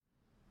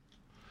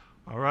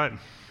All right.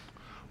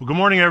 Well, good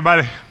morning,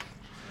 everybody.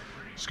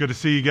 It's good to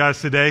see you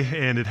guys today,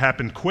 and it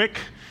happened quick,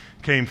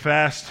 came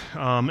fast,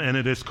 and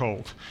it is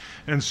cold.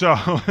 And so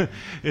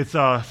it's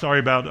sorry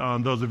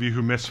about those of you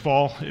who missed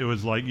fall. It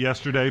was like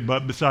yesterday,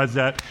 but besides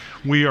that,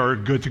 we are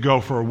good to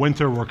go for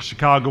winter. We're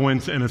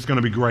Chicagoans, and it's going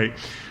to be great.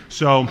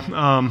 So,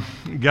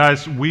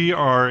 guys, we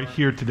are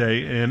here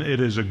today, and it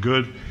is a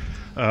good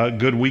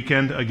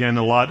weekend. Again,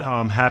 a lot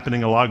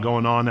happening, a lot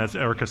going on, as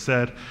Erica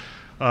said.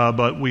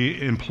 But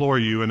we implore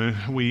you and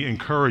we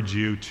encourage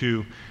you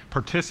to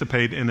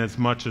participate in as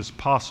much as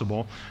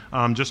possible.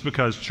 Just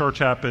because church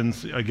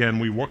happens, again,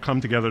 we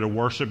come together to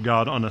worship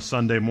God on a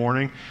Sunday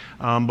morning.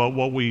 But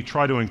what we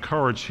try to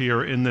encourage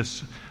here in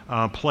this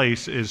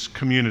place is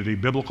community,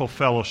 biblical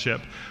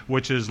fellowship,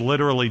 which is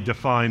literally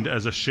defined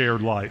as a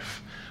shared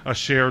life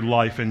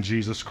in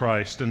Jesus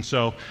Christ. And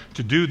so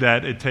to do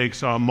that, it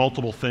takes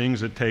multiple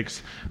things. It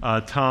takes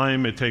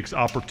time, it takes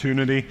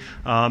opportunity,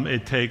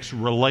 it takes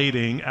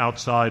relating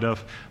outside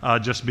of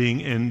just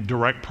being in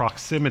direct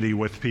proximity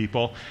with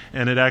people,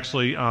 and it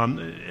actually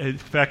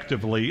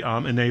effectively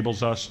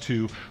enables us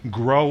to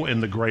grow in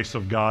the grace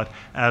of God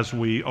as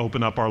we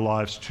open up our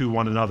lives to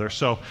one another.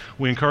 So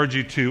we encourage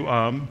you to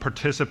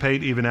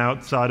participate even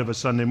outside of a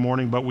Sunday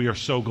morning, but we are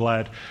so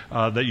glad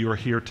that you are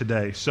here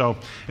today. So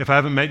if I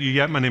haven't met you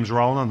yet, my name is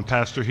Roland. I'm the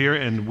pastor here,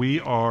 and we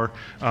are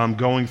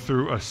going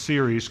through a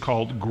series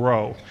called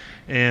Grow.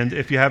 And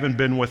if you haven't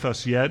been with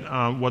us yet,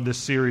 what this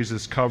series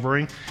is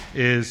covering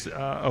is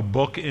a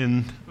book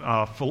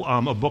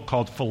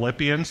called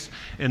Philippians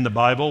in the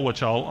Bible,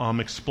 which I'll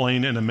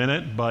explain in a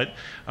minute. But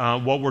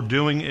what we're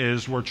doing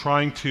is we're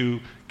trying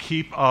to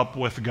keep up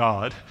with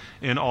God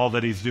in all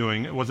that He's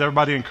doing. Was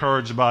everybody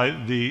encouraged by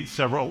the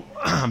several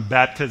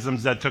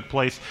baptisms that took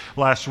place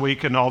last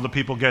week and all the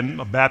people getting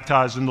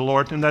baptized in the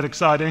Lord? Isn't that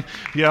exciting?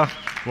 Yeah?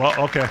 Well,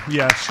 okay.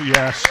 Yes.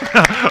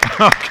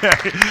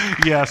 Okay.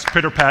 Yes.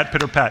 Pitter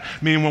pat.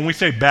 Meaning when we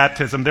say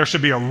baptism, there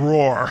should be a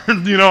roar.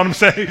 You know what I'm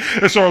saying?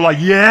 It's sort of like,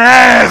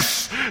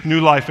 yes! New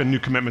life and new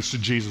commitments to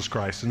Jesus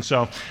Christ. And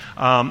so,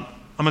 I'm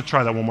going to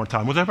try that one more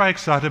time. Was everybody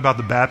excited about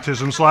the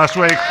baptisms last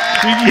week?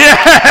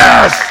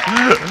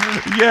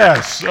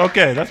 Yes!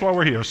 Okay, that's why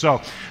we're here.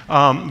 So,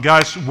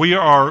 guys, we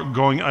are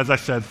going, as I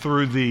said,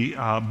 through the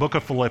book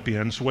of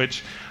Philippians,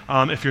 which,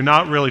 if you're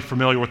not really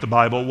familiar with the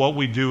Bible, what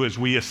we do is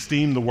we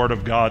esteem the Word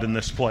of God in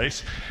this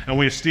place. And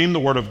we esteem the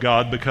Word of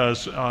God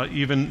because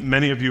even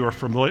many of you are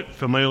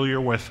familiar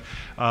with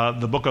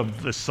the book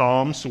of the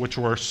Psalms, which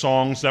were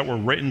songs that were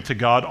written to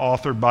God,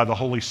 authored by the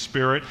Holy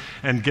Spirit,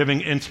 and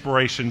giving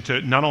inspiration to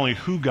not only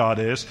who God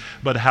is,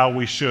 but how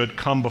we should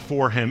come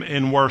before Him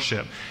in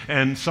worship.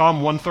 And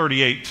Psalm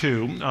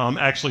 138:2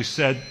 actually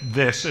said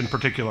this in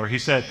particular. He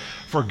said,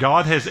 "For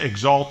God has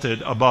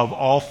exalted above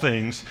all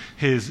things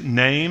His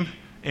name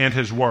and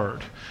His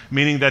word,"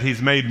 meaning that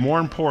He's made more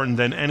important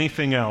than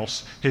anything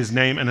else His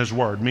name and His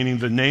word, meaning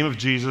the name of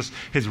Jesus,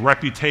 His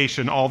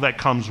reputation, all that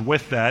comes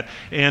with that,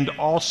 and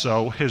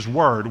also His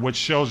word, which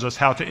shows us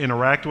how to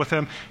interact with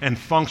Him and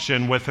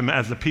function with Him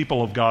as the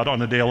people of God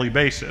on a daily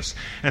basis.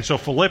 And so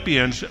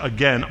Philippians,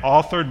 again,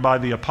 authored by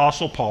the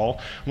Apostle Paul,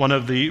 one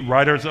of the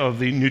writers of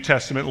the New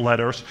Testament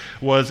letters,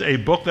 was a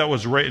book that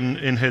was written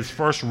in his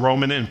first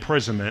Roman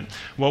imprisonment.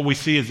 What we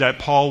see is that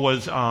Paul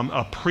was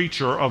a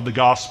preacher of the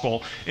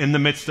gospel in the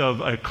midst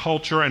of a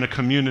culture and a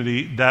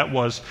community that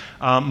was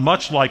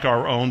much like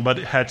our own, but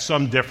it had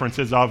some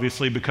differences,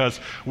 obviously, because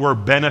we're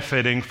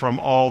benefiting from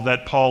all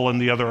that Paul and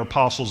the other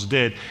apostles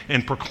did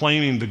in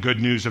proclaiming the good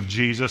news of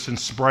Jesus and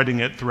spreading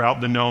it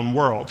throughout the known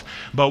world.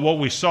 But what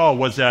we saw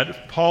was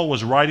that Paul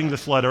was writing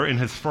this letter in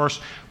his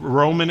first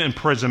Roman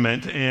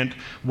imprisonment, and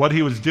what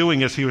he was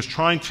doing is he was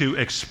trying to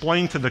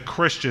explain to the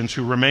Christians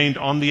who remained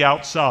on the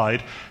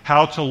outside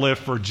how to live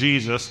for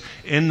Jesus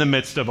in the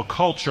midst of a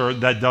culture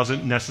that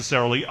doesn't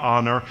necessarily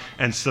honor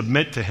and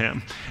submit to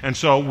Him. And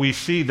so we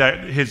see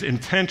that his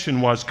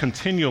intention was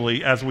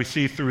continually, as we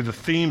see through the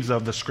themes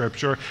of the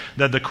Scripture,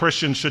 that the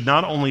Christians should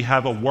not only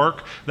have a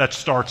work that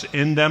starts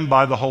in them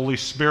by the Holy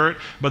Spirit,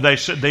 but they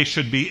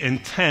should be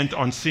intent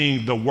on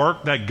seeing the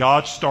work that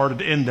God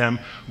started in them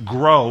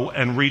grow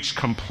and reach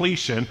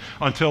completion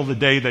until the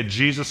day that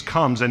Jesus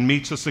comes and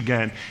meets us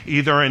again,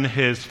 either in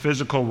His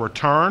physical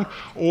return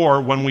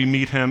or when we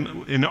meet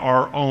Him in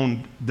our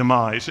own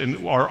demise,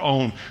 in our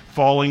own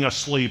falling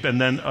asleep,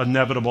 and then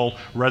inevitable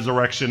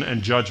resurrection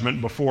and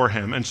judgment before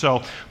Him. And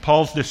so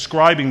Paul's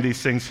describing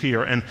these things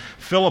here. And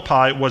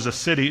Philippi was a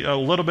city a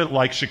little bit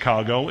like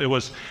Chicago. It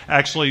was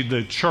actually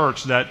the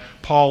church that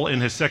Paul, in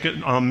his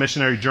second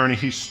missionary journey,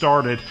 he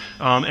started.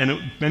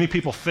 Many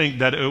people think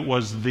that it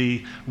was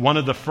one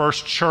of the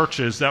first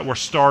churches that were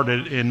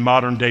started in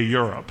modern-day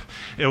Europe.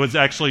 It was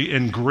actually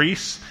in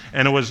Greece,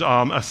 and it was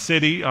a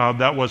city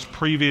that was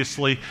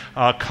previously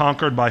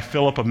conquered by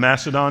Philip of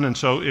Macedon. And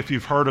so if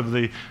you've heard of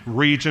the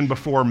region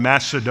before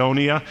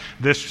Macedonia,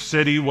 this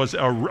city was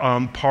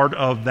a part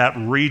of that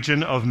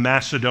region of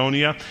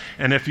Macedonia.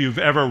 And if you've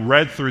ever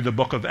read through the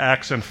book of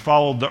Acts and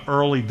followed the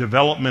early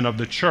development of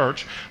the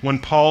church, when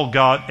Paul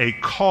got a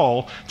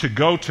call to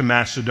go to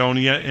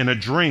Macedonia in a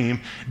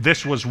dream.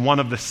 This was one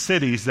of the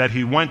cities that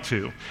he went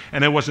to.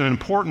 And it was an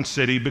important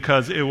city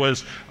because it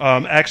was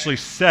actually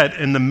set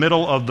in the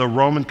middle of the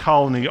Roman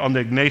colony on the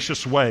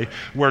Ignatius Way,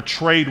 where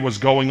trade was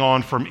going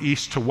on from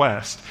east to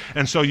west.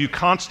 And so you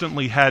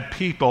constantly had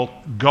people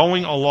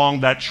going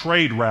along that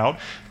trade route,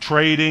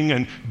 trading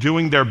and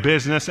doing their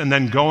business, and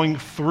then going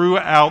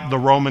throughout the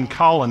Roman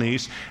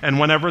colonies. And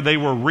whenever they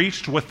were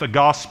reached with the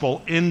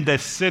gospel in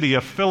this city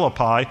of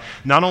Philippi,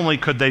 not only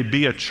could they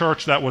be a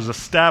church that was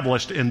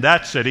established in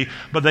that city,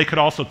 but they could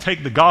also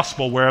take the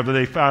gospel wherever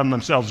they found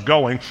themselves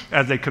going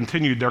as they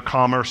continued their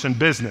commerce and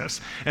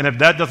business. And if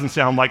that doesn't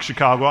sound like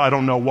Chicago, I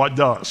don't know what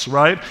does,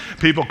 right?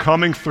 People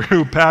coming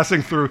through,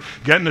 passing through,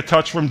 getting a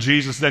touch from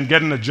Jesus, then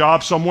getting a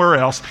job somewhere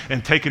else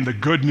and taking the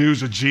good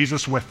news of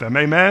Jesus with them.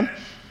 Amen?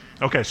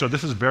 Okay, so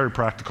this is very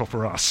practical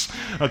for us.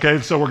 Okay,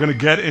 so we're going to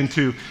get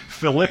into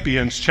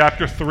Philippians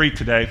chapter 3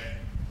 today.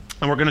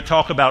 And we're going to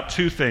talk about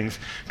two things,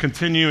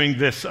 continuing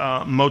this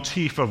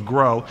motif of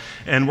grow.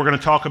 And we're going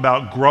to talk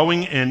about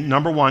growing in,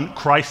 number one,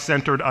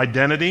 Christ-centered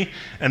identity,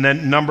 and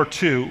then number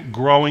two,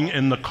 growing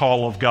in the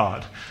call of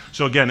God.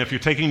 So again, if you're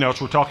taking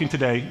notes, we're talking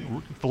today,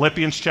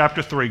 Philippians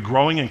chapter 3,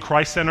 growing in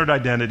Christ-centered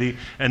identity,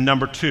 and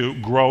number two,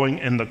 growing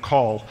in the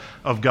call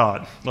of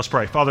God. Let's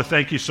pray. Father,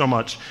 thank you so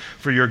much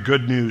for your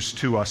good news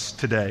to us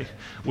today.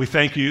 We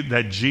thank you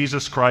that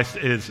Jesus Christ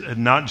is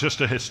not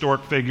just a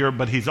historic figure,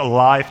 but he's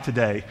alive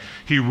today.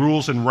 He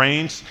rules and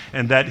reigns,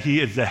 and that he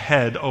is the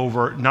head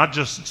over not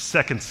just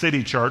Second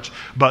City Church,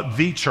 but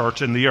the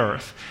church in the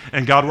earth.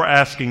 And God, we're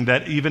asking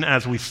that even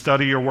as we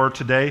study your word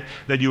today,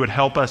 that you would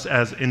help us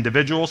as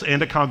individuals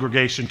and a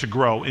congregation to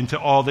grow into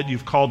all that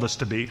you've called us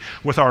to be,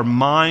 with our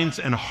minds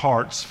and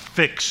hearts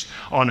fixed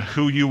on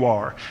who you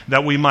are,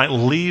 that we might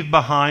leave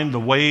behind the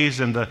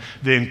ways and the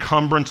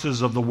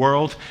encumbrances of the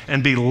world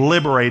and be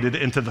liberated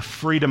into the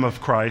freedom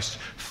of Christ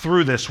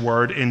through this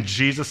word. In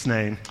Jesus'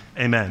 name,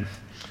 amen.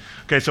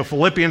 Okay, so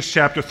Philippians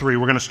chapter 3,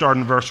 we're going to start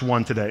in verse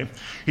 1 today.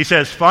 He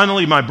says,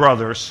 "Finally, my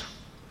brothers,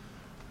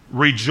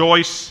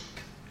 rejoice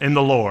in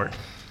the Lord.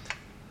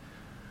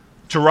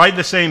 To write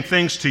the same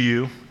things to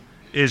you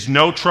is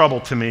no trouble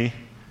to me,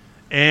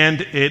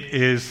 and it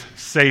is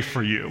safe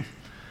for you."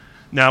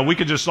 Now, we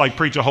could just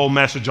preach a whole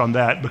message on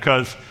that,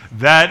 because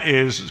that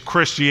is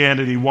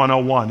Christianity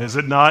 101, is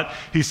it not?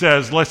 He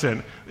says,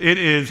 listen,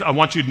 I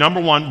want you,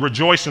 number one,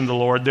 rejoice in the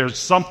Lord. There's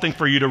something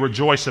for you to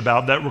rejoice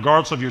about, that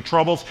regardless of your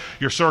troubles,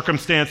 your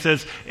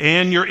circumstances,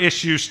 and your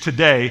issues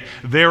today,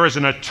 there is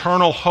an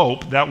eternal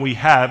hope that we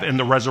have in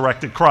the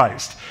resurrected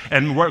Christ.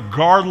 And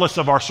regardless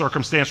of our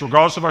circumstance,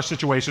 regardless of our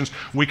situations,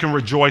 we can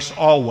rejoice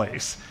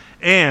always.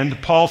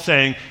 And Paul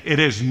saying, it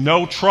is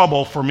no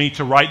trouble for me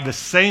to write the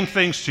same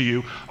things to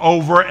you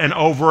over and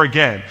over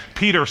again.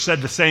 Peter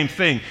said the same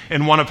thing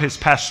in one of his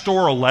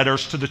pastoral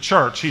letters to the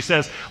church. He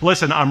says,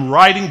 listen, I'm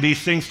writing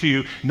these things to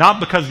you not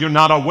because you're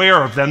not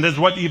aware of them. This is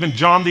what even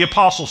John the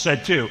Apostle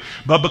said too.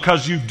 But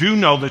because you do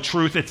know the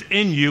truth, it's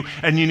in you,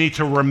 and you need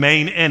to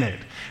remain in it.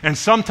 And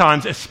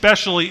sometimes,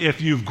 especially if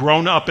you've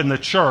grown up in the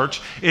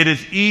church, it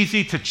is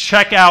easy to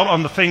check out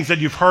on the things that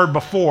you've heard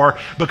before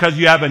because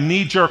you have a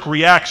knee-jerk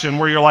reaction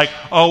where you're like,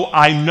 oh,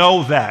 I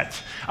know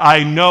that.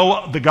 I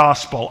know the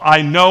gospel.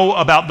 I know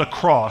about the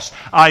cross.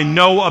 I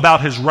know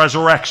about his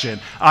resurrection.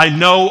 I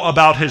know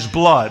about his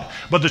blood.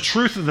 But the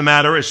truth of the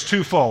matter is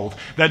twofold.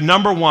 That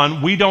number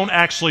one, we don't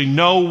actually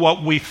know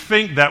what we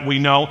think that we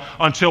know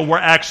until we're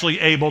actually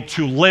able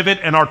to live it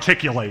and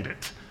articulate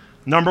it.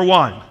 Number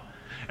one.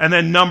 And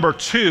then number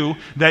two,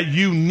 that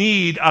you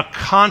need a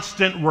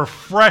constant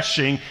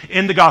refreshing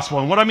in the gospel.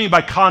 And what I mean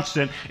by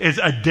constant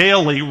is a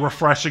daily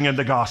refreshing in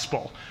the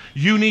gospel.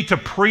 You need to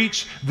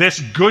preach this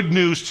good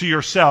news to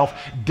yourself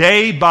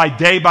day by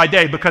day by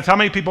day, because how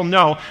many people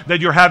know that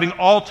you're having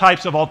all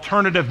types of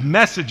alternative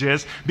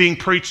messages being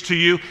preached to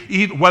you,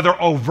 whether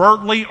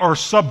overtly or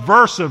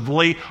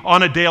subversively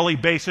on a daily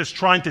basis,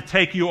 trying to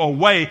take you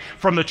away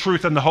from the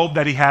truth and the hope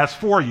that he has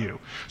for you.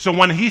 So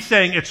when he's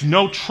saying it's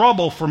no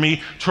trouble for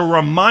me to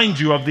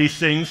remind you of these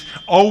things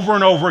over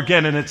and over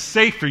again, and it's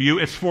safe for you,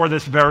 it's for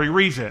this very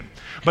reason.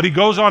 But he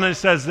goes on and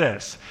says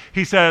this.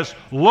 He says,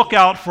 look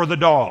out for the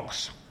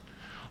dogs.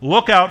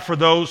 Look out for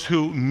those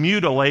who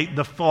mutilate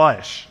the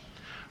flesh.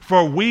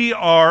 For we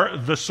are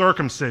the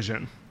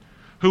circumcision,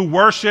 who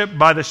worship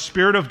by the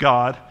Spirit of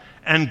God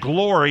and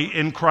glory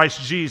in Christ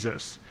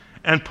Jesus,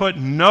 and put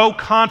no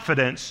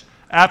confidence,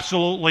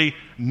 absolutely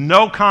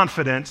no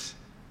confidence,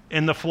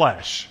 in the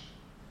flesh.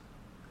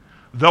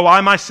 Though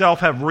I myself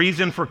have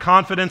reason for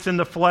confidence in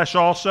the flesh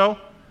also,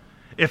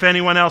 if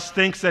anyone else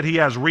thinks that he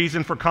has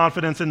reason for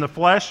confidence in the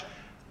flesh,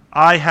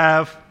 I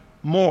have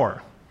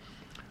more.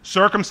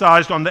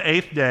 Circumcised on the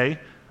 8th day,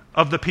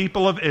 of the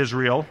people of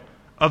Israel,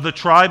 of the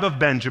tribe of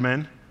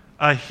Benjamin,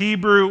 a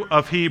Hebrew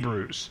of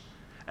Hebrews.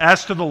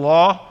 As to the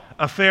law,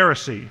 a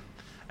Pharisee.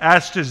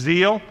 As to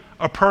zeal,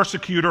 a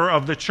persecutor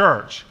of the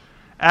church.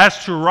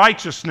 As to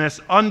righteousness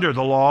under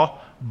the law,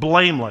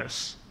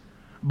 blameless.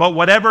 But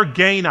whatever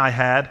gain I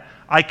had,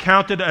 I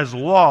counted as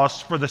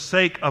loss for the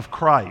sake of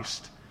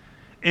Christ.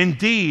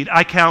 Indeed,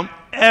 I count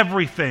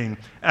everything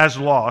as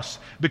loss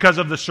because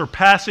of the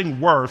surpassing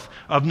worth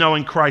of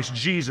knowing Christ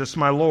Jesus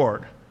my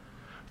Lord.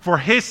 For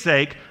his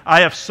sake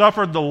I have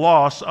suffered the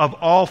loss of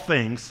all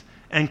things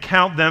and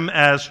count them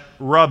as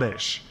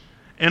rubbish,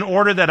 in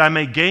order that I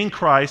may gain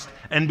Christ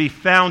and be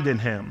found in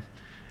him,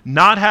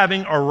 not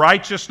having a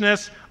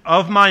righteousness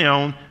of my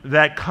own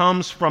that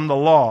comes from the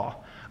law,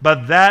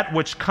 but that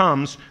which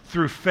comes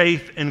through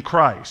faith in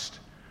Christ,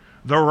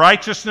 the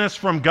righteousness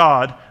from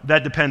God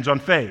that depends on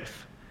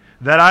faith,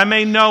 that I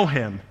may know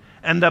him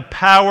and the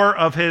power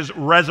of his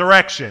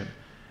resurrection,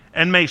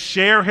 and may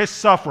share his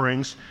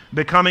sufferings,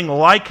 becoming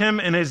like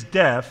him in his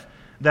death,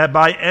 that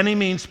by any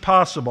means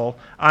possible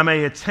I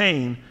may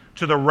attain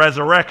to the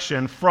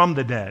resurrection from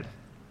the dead.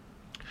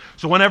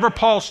 So whenever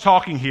Paul's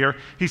talking here,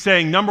 he's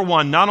saying, number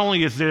one, not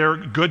only is there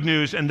good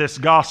news in this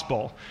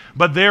gospel,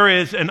 but there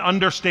is an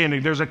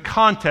understanding, there's a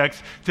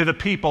context to the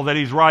people that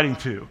he's writing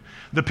to.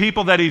 The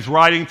people that he's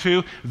writing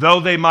to,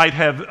 though they might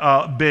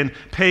have been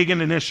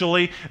pagan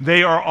initially,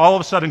 they are all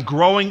of a sudden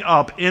growing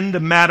up in the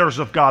matters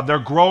of God. They're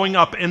growing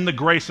up in the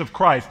grace of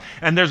Christ.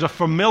 And there's a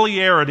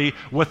familiarity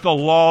with the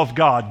law of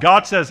God.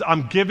 God says,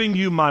 I'm giving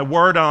you my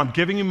word, I'm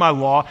giving you my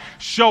law,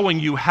 showing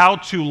you how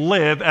to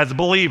live as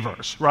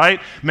believers, right?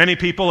 Many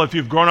people, if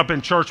you've grown up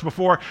in church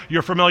before,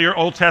 you're familiar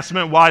Old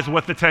Testament-wise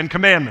with the Ten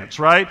Commandments,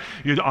 right?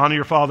 You honor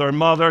your father and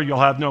mother, you'll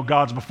have no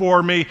gods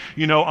before me,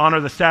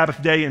 honor the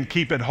Sabbath day and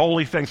keep it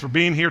holy. Thanks for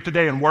being here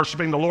today and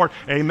worshiping the Lord.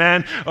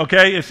 Amen.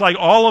 Okay, it's like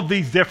all of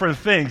these different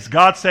things.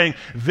 God's saying,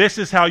 this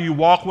is how you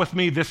walk with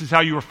me, this is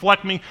how you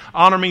reflect me,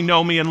 honor me,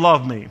 know me, and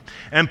love me.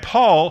 And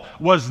Paul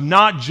was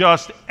not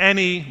just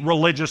any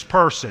religious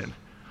person.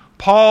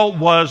 Paul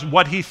was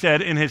what he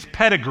said in his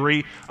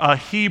pedigree, a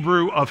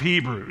Hebrew of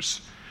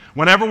Hebrews.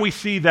 Whenever we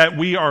see that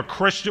we are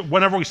Christian,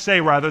 whenever we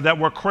say rather that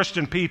we're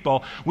Christian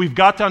people, we've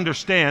got to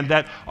understand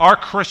that our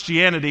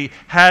Christianity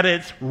had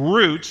its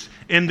roots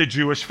in the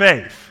Jewish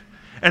faith.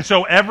 And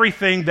so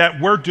everything that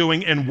we're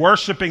doing in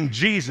worshiping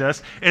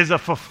Jesus is a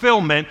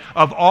fulfillment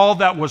of all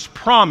that was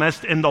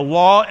promised in the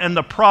law and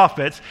the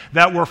prophets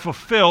that were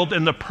fulfilled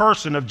in the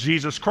person of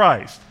Jesus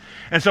Christ.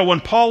 And so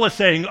when Paul is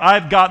saying,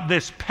 I've got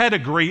this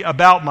pedigree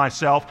about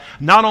myself,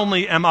 not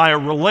only am I a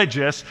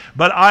religious,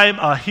 but I'm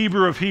a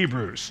Hebrew of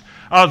Hebrews.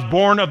 I was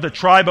born of the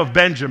tribe of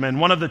Benjamin,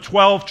 one of the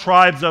 12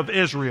 tribes of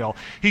Israel.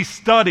 He was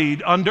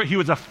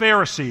a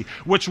Pharisee,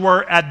 which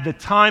were at the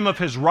time of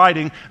his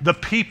writing, the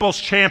people's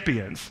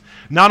champions.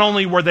 Not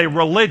only were they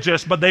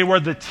religious, but they were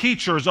the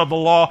teachers of the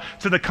law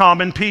to the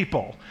common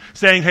people.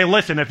 Saying, hey,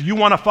 listen, if you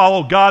want to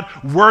follow God,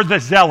 we're the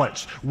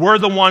zealots. We're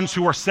the ones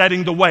who are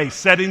setting the way,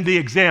 setting the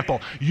example.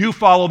 You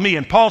follow me.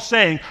 And Paul's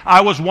saying, I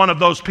was one of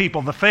those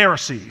people, the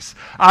Pharisees.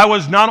 I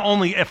was not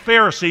only a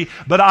Pharisee,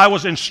 but I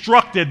was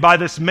instructed by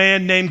this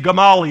man named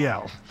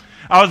Gamaliel.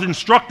 I was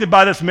instructed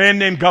by this man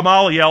named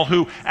Gamaliel,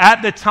 who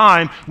at the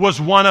time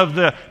was one of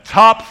the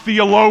top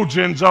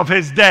theologians of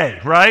his day,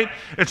 right?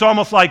 It's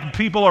almost like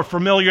people are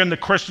familiar in the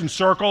Christian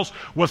circles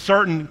with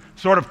certain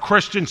sort of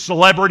Christian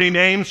celebrity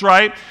names,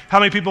 right?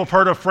 How many people have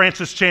heard of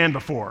Francis Chan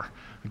before?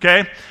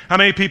 Okay? How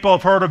many people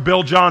have heard of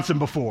Bill Johnson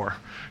before?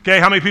 Okay?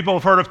 How many people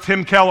have heard of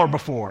Tim Keller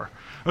before?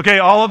 Okay,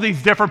 all of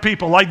these different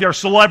people, like their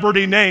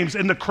celebrity names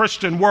in the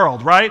Christian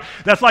world, right?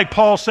 That's like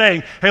Paul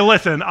saying, hey,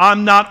 listen,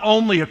 I'm not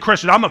only a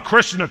Christian, I'm a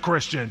Christian of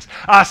Christians.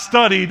 I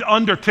studied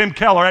under Tim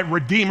Keller at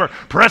Redeemer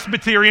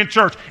Presbyterian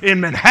Church in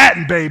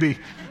Manhattan, baby.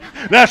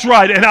 That's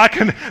right, and I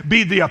can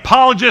be the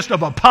apologist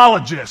of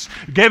apologists,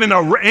 giving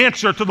an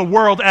answer to the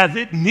world as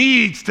it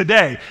needs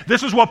today.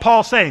 This is what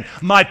Paul's saying.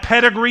 My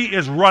pedigree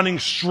is running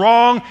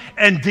strong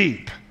and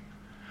deep.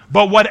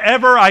 But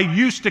whatever I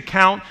used to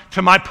count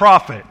to my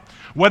profit,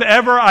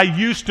 whatever I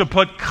used to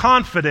put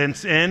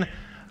confidence in,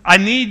 I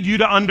need you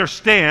to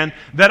understand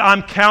that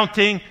I'm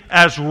counting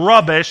as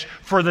rubbish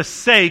for the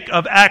sake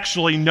of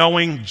actually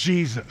knowing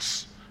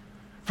Jesus.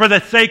 For the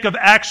sake of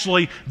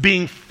actually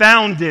being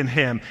found in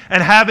him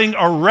and having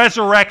a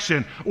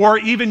resurrection, or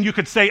even you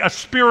could say a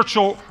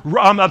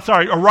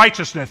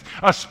righteousness,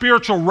 a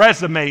spiritual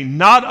resume,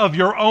 not of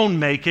your own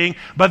making,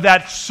 but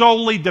that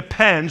solely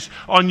depends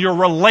on your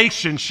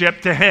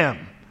relationship to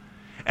him.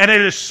 And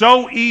it is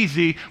so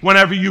easy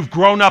whenever you've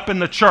grown up in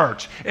the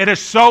church. It is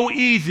so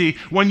easy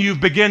when you've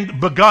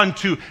begun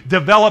to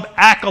develop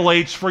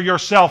accolades for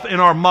yourself in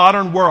our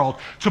modern world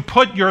to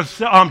put your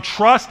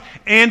trust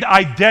and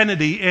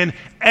identity in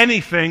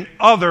anything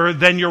other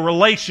than your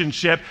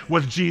relationship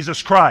with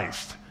Jesus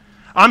Christ.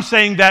 I'm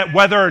saying that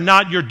whether or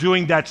not you're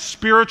doing that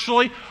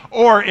spiritually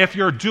or if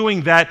you're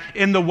doing that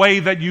in the way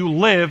that you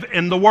live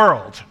in the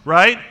world,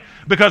 right?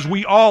 Because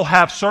we all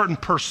have certain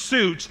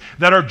pursuits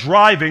that are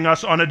driving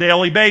us on a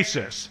daily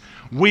basis.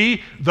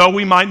 We, though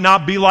we might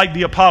not be like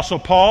the Apostle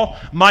Paul,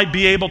 might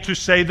be able to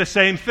say the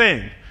same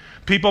thing.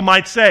 People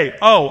might say,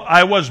 oh,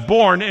 I was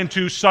born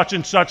into such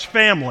and such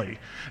family.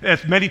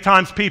 As many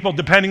times people,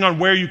 depending on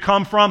where you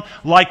come from,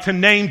 like to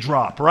name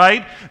drop,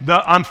 right?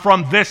 I'm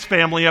from this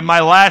family and my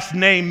last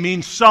name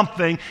means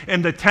something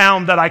in the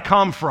town that I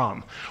come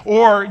from.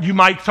 Or you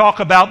might talk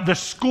about the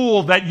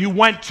school that you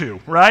went to,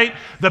 right?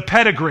 The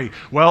pedigree.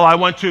 Well, I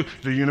went to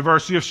the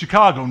University of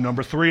Chicago,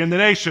 number 3 in the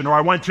nation. Or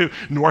I went to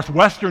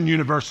Northwestern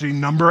University,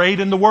 number 8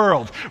 in the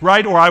world,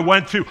 right? Or I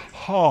went to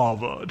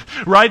Harvard,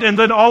 right? And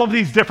then all of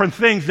these different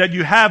things that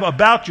you have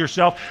about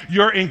yourself,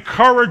 you're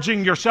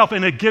encouraging yourself,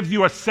 and it gives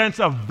you a sense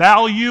of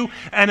value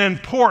and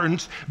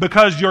importance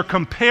because you're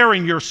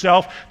comparing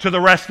yourself to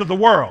the rest of the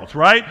world,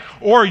 right?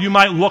 Or you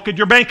might look at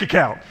your bank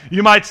account.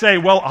 You might say,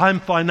 well, I'm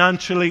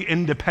financially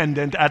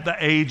independent at the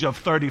age of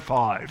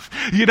 35,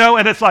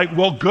 and it's like,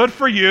 well, good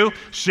for you.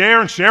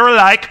 Share and share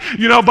alike,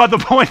 but the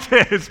point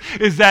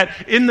is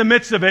that in the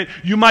midst of it,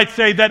 you might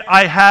say that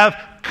I have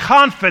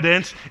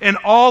confidence in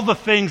all the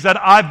things that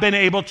I've been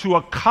able to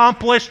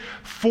accomplish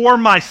for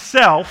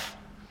myself.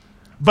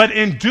 But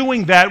in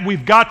doing that,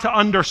 we've got to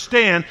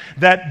understand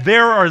that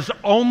there is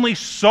only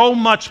so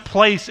much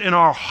place in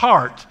our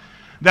heart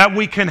that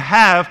we can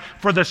have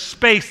for the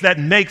space that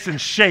makes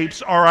and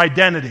shapes our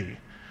identity.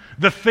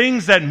 The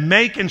things that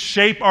make and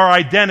shape our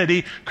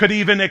identity could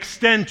even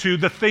extend to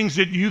the things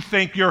that you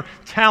think you're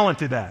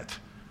talented at.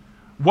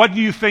 What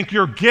do you think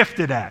you're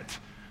gifted at?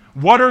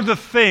 What are the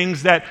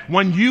things that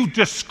when you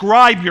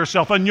describe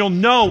yourself, and you'll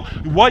know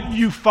what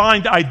you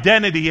find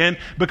identity in,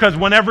 because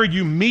whenever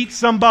you meet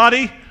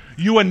somebody,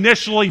 you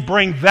initially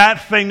bring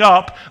that thing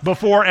up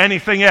before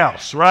anything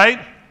else, right?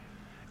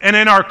 And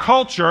in our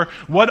culture,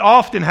 what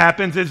often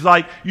happens is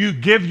like you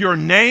give your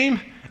name,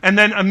 and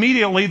then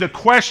immediately the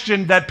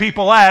question that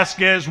people ask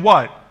is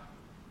what?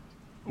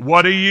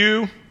 What do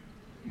you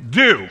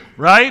do,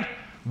 right?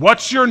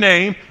 What's your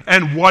name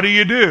and what do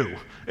you do?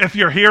 If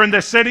you're here in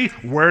this city,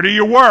 where do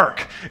you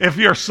work? If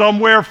you're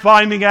somewhere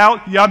finding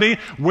out,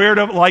 where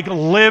to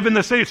live in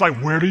the city, it's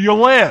like, where do you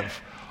live?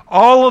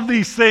 All of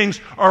these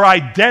things are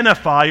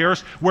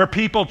identifiers where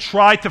people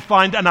try to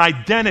find an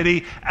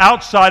identity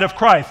outside of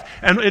Christ.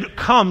 And it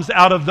comes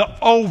out of the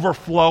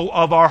overflow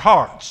of our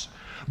hearts.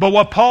 But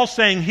what Paul's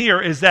saying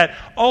here is that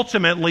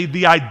ultimately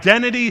the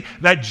identity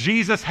that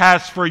Jesus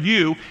has for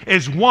you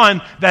is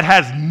one that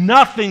has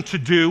nothing to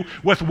do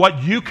with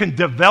what you can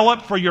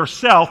develop for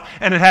yourself,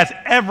 and it has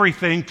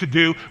everything to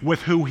do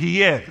with who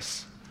he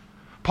is.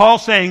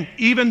 Paul's saying,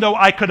 even though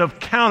I could have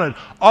counted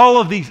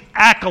all of these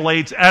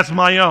accolades as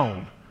my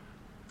own,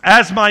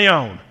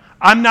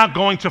 I'm not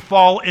going to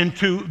fall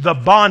into the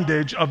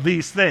bondage of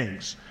these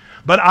things.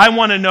 But I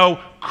want to know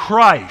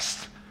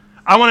Christ.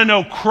 I want to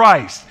know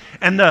Christ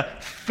and the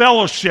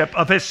fellowship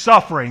of his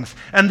sufferings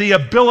and the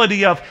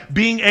ability of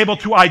being able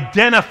to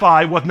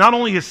identify with not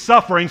only his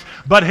sufferings,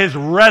 but his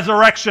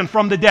resurrection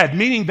from the dead.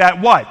 Meaning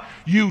that what?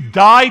 You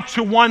died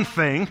to one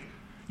thing,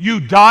 you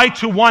died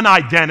to one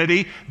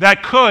identity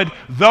that could,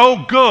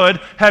 though good,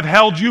 have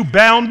held you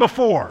bound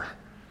before.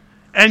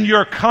 And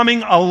you're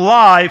coming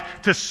alive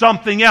to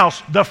something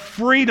else, the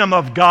freedom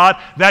of God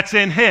that's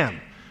in him.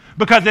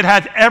 Because it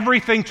has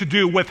everything to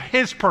do with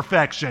his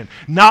perfection,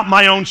 not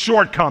my own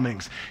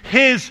shortcomings.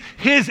 His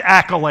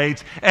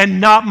accolades, and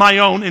not my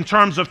own in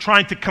terms of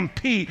trying to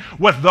compete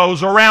with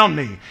those around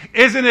me.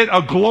 Isn't it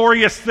a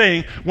glorious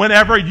thing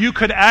whenever you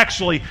could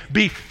actually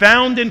be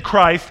found in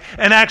Christ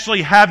and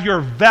actually have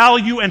your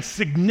value and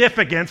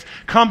significance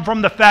come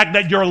from the fact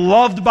that you're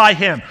loved by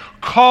him,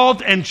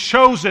 called and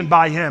chosen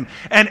by him,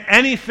 and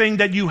anything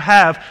that you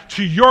have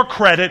to your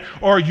credit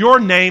or your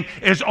name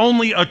is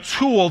only a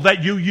tool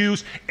that you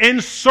use in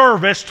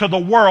service to the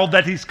world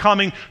that he's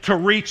coming to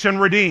reach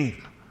and redeem.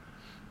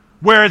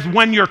 Whereas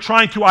when you're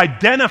trying to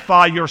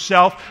identify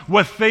yourself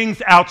with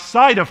things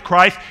outside of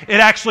Christ, it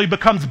actually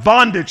becomes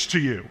bondage to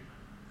you.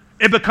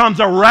 It becomes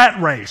a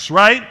rat race,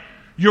 right?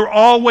 You're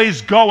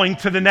always going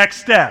to the next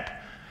step.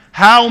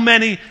 How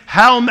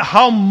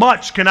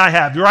much can I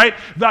have, right?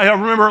 I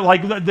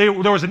remember there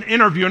was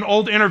an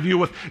old interview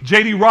with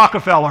J.D.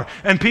 Rockefeller,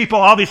 and people,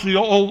 obviously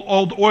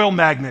old oil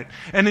magnate,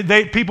 and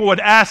people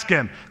would ask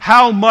him,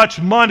 how much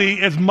money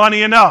is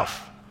money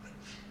enough?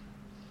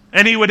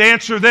 And he would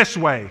answer this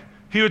way.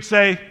 He would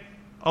say,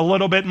 a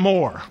little bit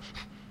more.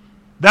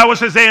 That was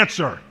his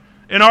answer.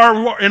 In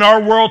our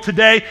world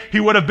today, he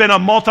would have been a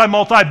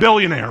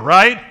multi-billionaire,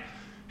 right?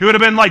 He would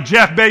have been like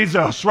Jeff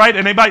Bezos, right?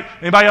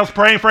 Anybody else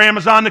praying for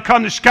Amazon to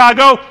come to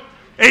Chicago?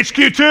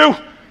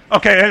 HQ2?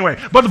 Okay, anyway.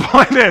 But the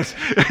point is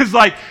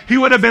like he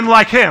would have been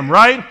like him,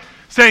 right?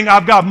 Saying,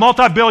 I've got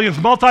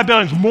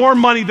multi-billions, more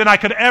money than I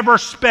could ever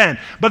spend.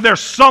 But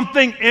there's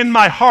something in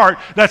my heart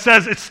that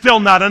says it's still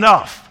not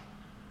enough.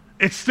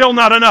 It's still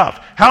not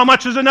enough. How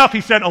much is enough?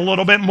 He said, a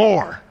little bit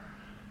more.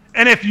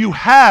 And if you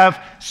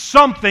have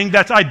something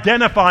that's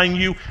identifying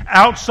you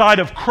outside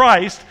of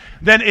Christ,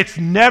 then it's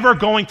never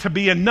going to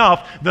be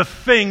enough, the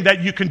thing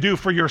that you can do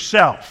for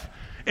yourself.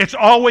 It's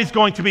always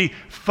going to be,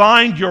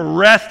 find your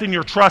rest and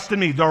your trust in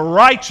me, the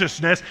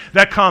righteousness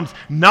that comes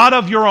not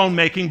of your own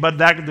making, but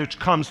that which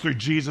comes through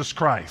Jesus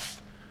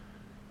Christ.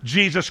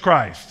 Jesus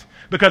Christ.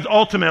 Because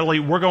ultimately,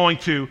 we're going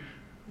to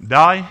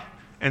die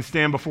and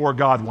stand before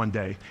God one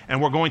day.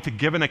 And we're going to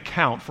give an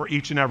account for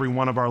each and every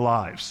one of our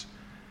lives.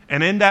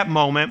 And in that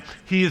moment,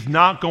 he is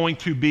not going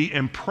to be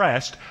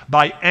impressed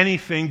by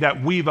anything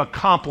that we've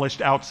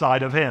accomplished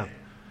outside of him.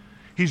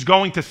 He's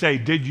going to say,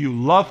 did you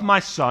love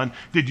my son?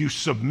 Did you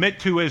submit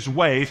to his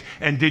ways?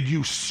 And did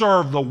you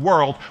serve the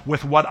world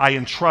with what I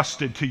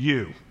entrusted to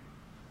you?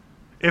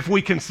 If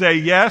we can say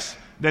yes,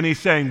 then he's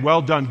saying,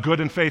 well done,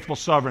 good and faithful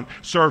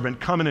servant.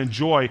 Come and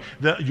enjoy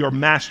your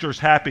master's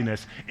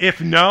happiness.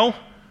 If no,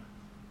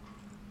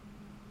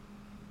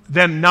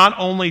 then not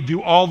only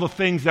do all the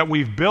things that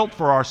we've built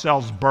for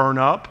ourselves burn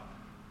up,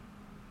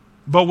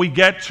 but we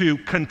get to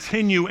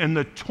continue in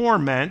the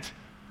torment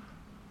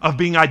of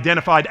being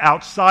identified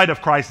outside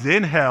of Christ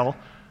in hell,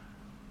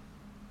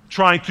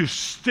 trying to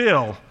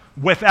still,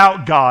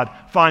 without God,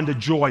 find the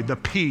joy, the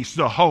peace,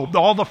 the hope,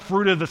 all the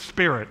fruit of the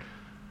Spirit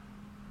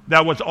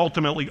that was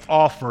ultimately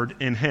offered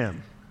in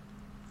him.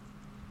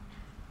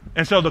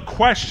 And so the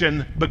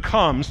question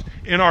becomes,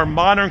 in our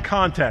modern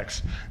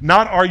context,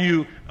 not are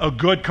you a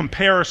good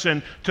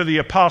comparison to the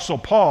Apostle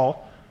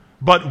Paul,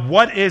 but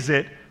what is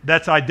it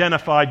that's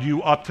identified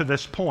you up to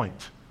this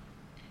point?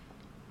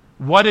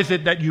 What is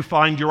it that you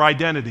find your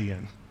identity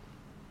in?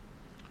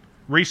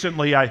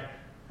 Recently, I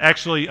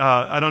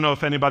don't know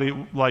if anybody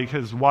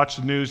has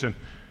watched the news and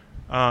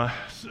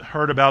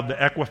heard about the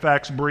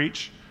Equifax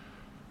breach.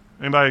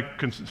 Anybody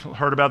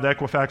heard about the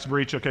Equifax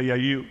breach? Okay, yeah,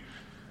 you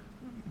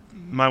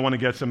might want to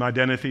get some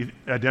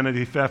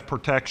identity theft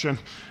protection.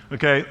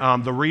 Okay,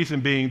 the reason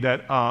being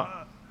that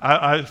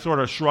I sort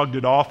of shrugged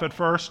it off at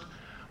first,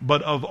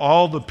 but of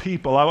all the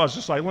people, I was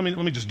just like, let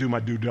me just do my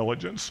due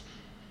diligence.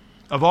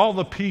 Of all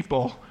the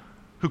people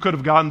who could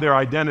have gotten their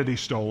identity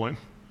stolen,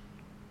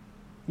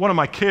 one of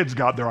my kids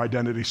got their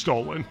identity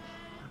stolen.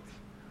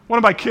 One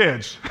of my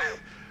kids.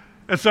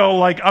 And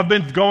so, I've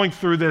been going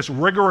through this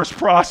rigorous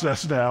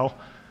process now,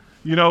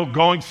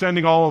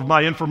 sending all of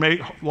my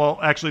information,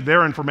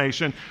 their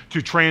information to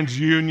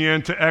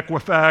TransUnion, to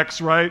Equifax,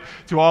 right?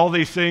 To all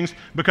these things,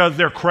 because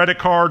their credit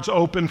cards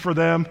open for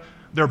them,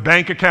 their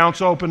bank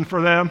accounts open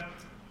for them.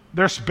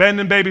 They're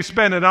spending, baby,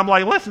 spending. I'm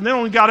like, listen, they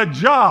only got a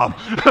job.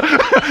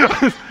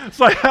 It's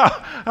like,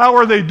 how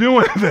are they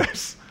doing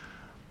this?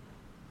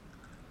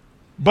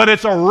 But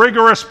it's a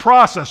rigorous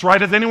process, right?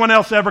 Has anyone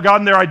else ever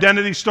gotten their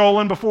identity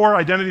stolen before?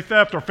 Identity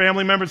theft or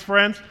family members,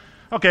 friends?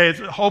 Okay,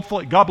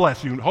 hopefully, God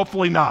bless you.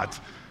 Hopefully not.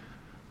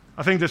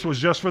 I think this was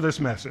just for this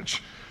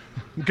message.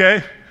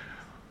 Okay?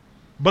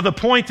 But the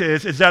point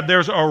is that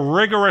there's a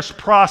rigorous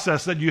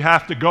process that you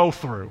have to go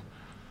through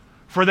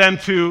for them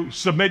to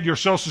submit your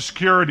Social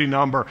Security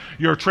number,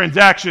 your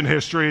transaction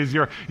histories,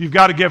 you've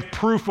got to give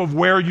proof of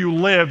where you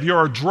live,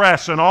 your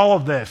address, and all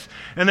of this.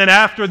 And then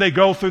after they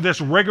go through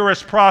this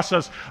rigorous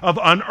process of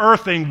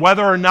unearthing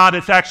whether or not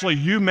it's actually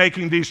you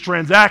making these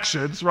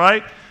transactions,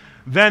 right?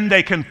 Then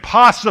they can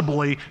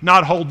possibly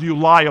not hold you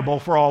liable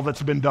for all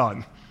that's been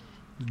done.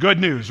 Good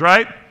news,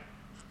 right?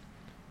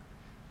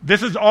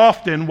 This is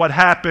often what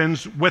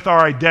happens with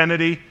our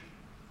identity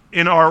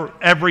in our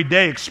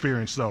everyday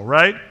experience, though,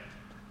 right?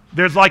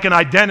 There's like an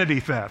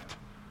identity theft.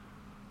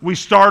 We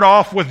start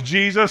off with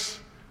Jesus.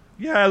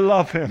 Yeah, I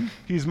love him.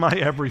 He's my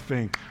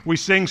everything. We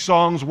sing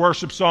songs,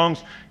 worship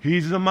songs.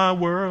 He's in my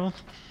world.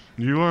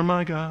 You are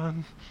my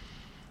God.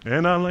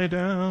 And I lay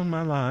down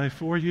my life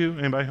for you.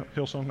 Anybody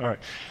Hillsong? All right.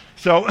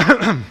 So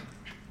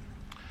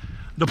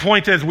the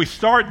point is we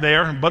start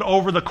there, but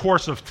over the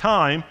course of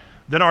time,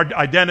 then our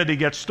identity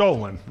gets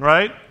stolen,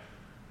 right?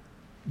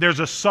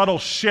 There's a subtle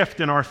shift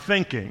in our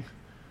thinking.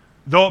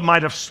 Though it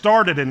might have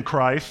started in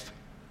Christ,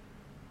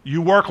 you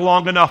work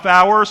long enough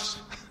hours,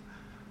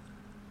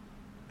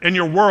 and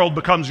your world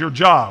becomes your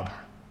job.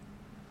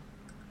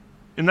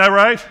 Isn't that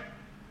right?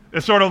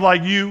 It's sort of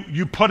like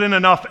you put in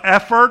enough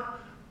effort,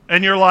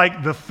 and you're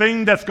like, the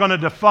thing that's going to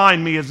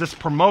define me is this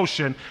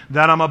promotion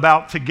that I'm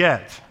about to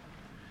get.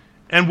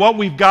 And what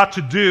we've got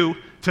to do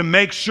to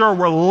make sure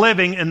we're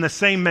living in the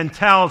same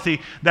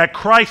mentality that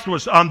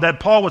that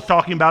Paul was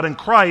talking about in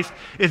Christ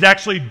is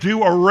actually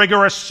do a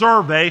rigorous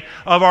survey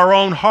of our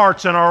own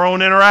hearts and our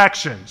own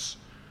interactions.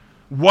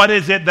 What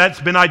is it that's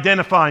been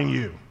identifying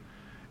you?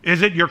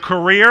 Is it your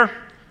career?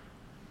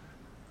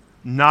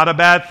 Not a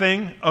bad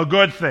thing, a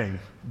good thing,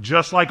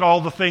 just like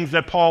all the things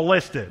that Paul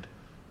listed.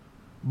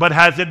 But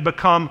has it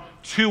become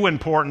too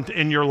important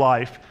in your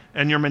life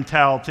and your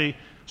mentality,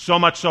 so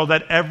much so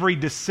that every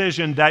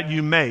decision that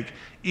you make,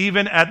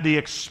 even at the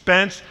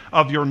expense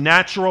of your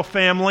natural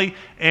family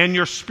and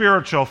your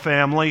spiritual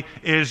family,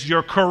 is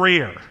your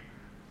career?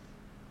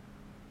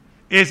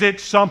 Is it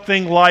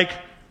something like,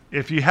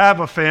 if you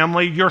have a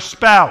family, your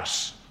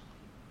spouse?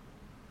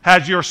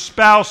 Has your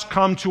spouse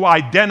come to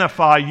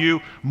identify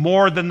you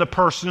more than the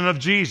person of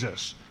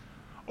Jesus?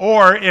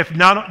 Or if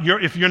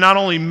you're not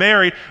only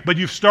married, but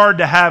you've started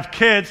to have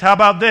kids, how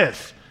about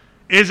this?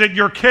 Is it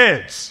your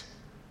kids?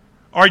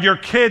 Are your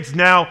kids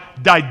now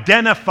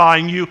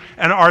identifying you,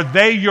 and are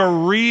they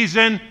your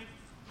reason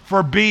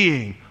for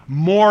being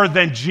more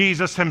than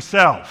Jesus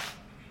himself?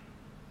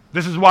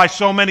 This is why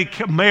so many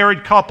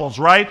married couples,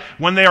 right,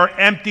 when they are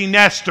empty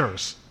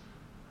nesters,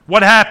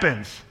 what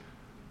happens?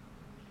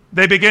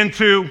 They begin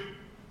to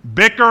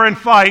bicker and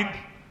fight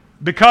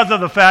because of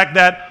the fact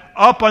that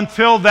up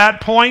until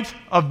that point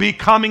of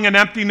becoming an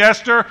empty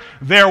nester,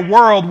 their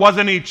world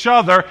wasn't each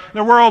other.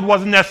 Their world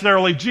wasn't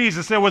necessarily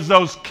Jesus. It was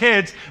those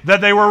kids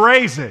that they were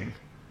raising.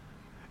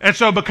 And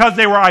so because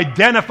they were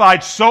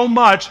identified so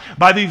much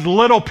by these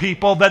little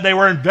people that they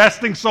were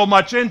investing so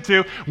much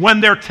into, when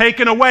they're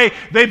taken away,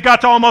 they've got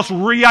to almost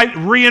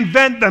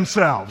reinvent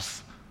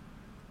themselves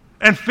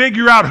and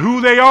figure out who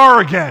they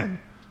are again.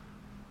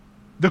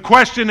 The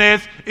question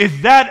is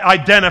that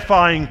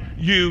identifying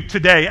you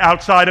today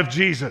outside of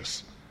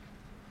Jesus?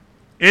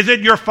 Is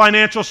it your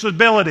financial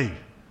stability?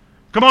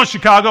 Come on,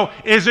 Chicago.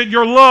 Is it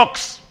your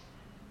looks?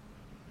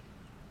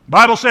 The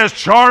Bible says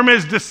charm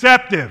is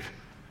deceptive.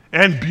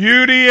 And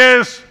beauty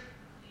is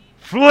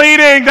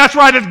fleeting. That's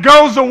right, it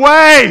goes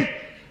away.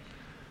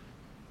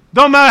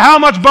 Don't matter how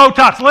much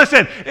Botox.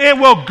 Listen, it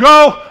will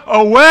go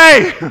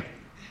away.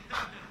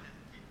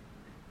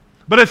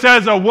 But it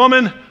says a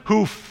woman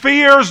who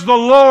fears the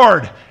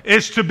Lord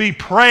is to be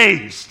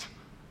praised,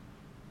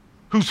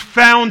 who's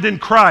found in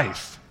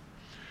Christ.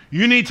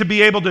 You need to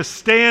be able to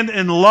stand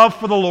in love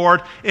for the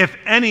Lord if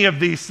any of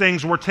these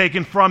things were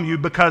taken from you,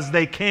 because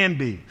they can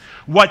be.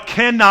 What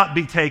cannot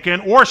be taken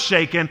or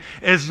shaken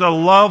is the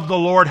love the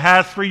Lord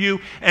has for you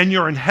and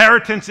your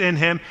inheritance in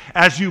Him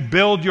as you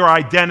build your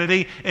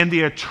identity in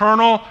the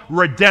eternal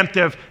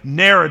redemptive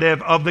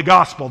narrative of the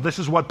gospel. This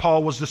is what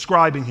Paul was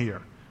describing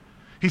here.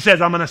 He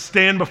says, I'm going to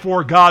stand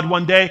before God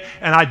one day,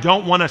 and I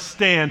don't want to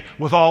stand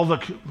with all the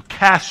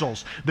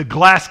castles, the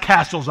glass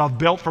castles I've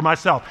built for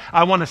myself.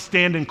 I want to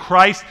stand in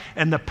Christ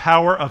and the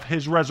power of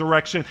His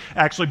resurrection,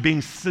 actually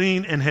being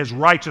seen in His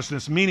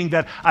righteousness, meaning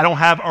that I don't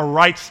have a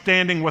right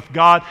standing with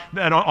God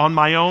on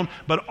my own,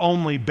 but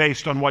only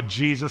based on what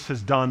Jesus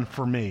has done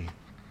for me.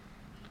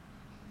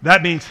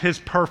 That means His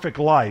perfect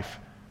life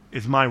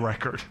is my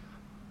record.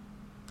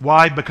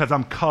 Why? Because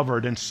I'm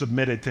covered and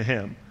submitted to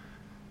Him.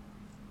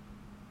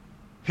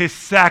 His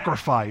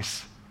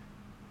sacrifice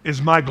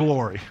is my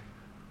glory.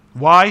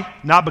 Why?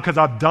 Not because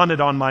I've done it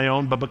on my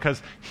own, but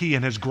because He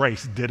in His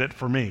grace did it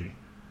for me.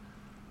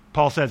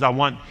 Paul says, I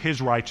want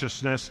His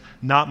righteousness,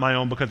 not my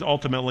own, because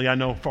ultimately I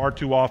know far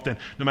too often,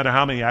 no matter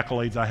how many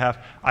accolades I have,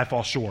 I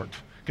fall short.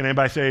 Can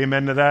anybody say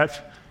amen to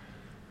that?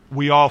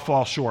 We all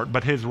fall short,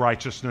 but His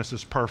righteousness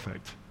is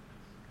perfect.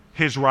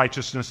 His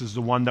righteousness is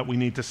the one that we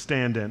need to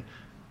stand in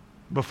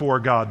before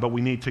God, but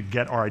we need to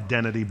get our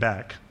identity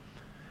back.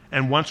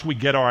 And once we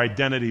get our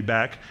identity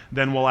back,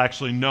 then we'll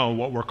actually know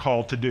what we're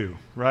called to do,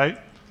 right?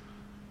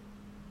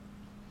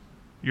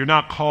 You're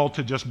not called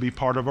to just be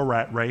part of a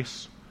rat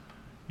race.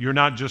 You're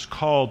not just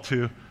called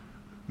to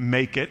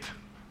make it,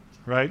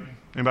 right?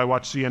 Anybody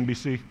watch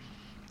CNBC?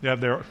 They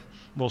have their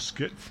little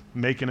skits,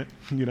 making it,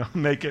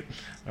 make it.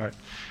 All right.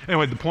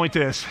 Anyway, the point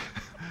is,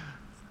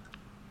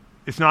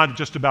 it's not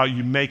just about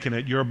you making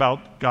it. You're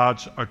about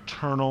God's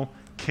eternal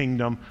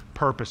kingdom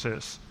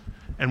purposes.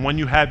 And when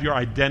you have your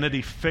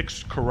identity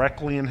fixed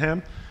correctly in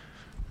Him,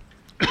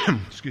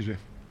 excuse me,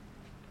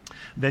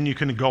 then you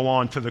can go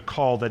on to the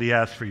call that He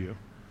has for you.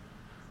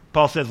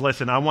 Paul says,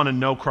 listen, I want to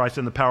know Christ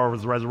and the power of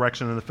His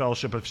resurrection and the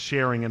fellowship of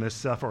sharing in His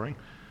suffering,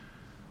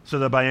 so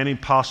that by any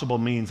possible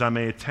means I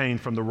may attain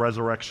from the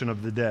resurrection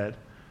of the dead.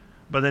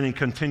 But then he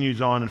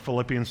continues on in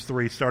Philippians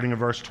 3, starting in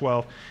verse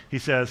 12. He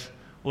says,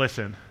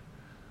 listen,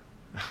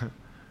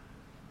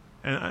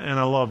 and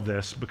I love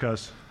this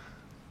because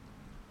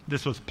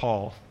this was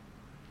Paul.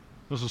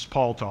 This was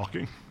Paul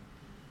talking.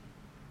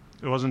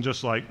 It wasn't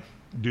just like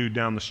dude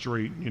down the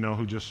street,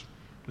 who just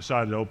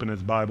decided to open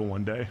his Bible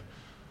one day.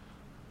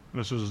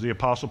 This was the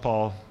Apostle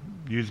Paul,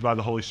 used by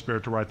the Holy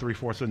Spirit to write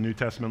 3/4 of the New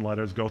Testament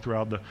letters, go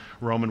throughout the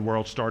Roman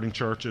world, starting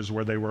churches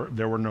where there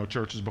were no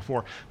churches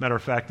before. Matter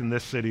of fact, in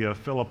this city of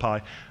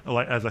Philippi,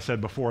 as I said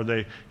before,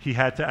 he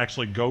had to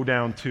actually go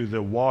down to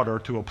the water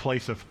to a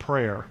place of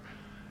prayer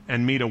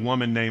and meet a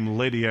woman named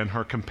Lydia and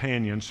her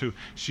companions, who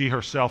she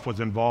herself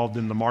was involved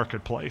in the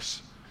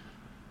marketplace.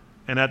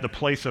 And at the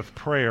place of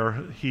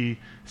prayer, he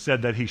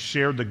said that he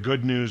shared the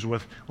good news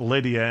with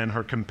Lydia and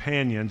her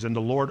companions, and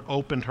the Lord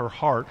opened her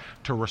heart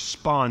to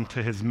respond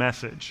to his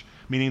message,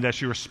 meaning that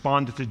she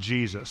responded to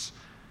Jesus.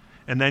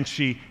 And then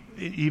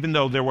even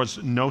though there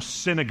was no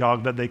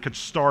synagogue that they could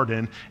start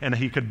in and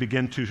he could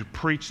begin to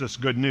preach this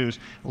good news,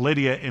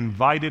 Lydia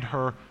invited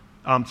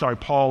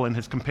Paul and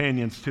his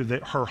companions to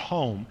her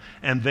home.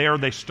 And there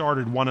they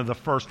started one of the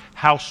first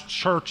house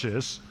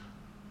churches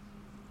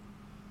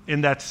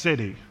in that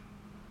city.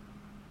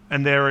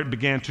 And there it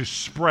began to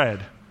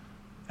spread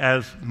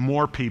as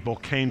more people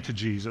came to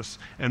Jesus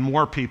and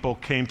more people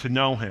came to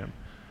know Him.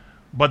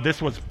 But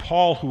this was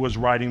Paul who was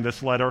writing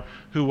this letter,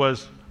 who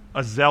was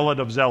a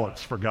zealot of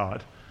zealots for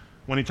God.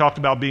 When he talked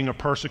about being a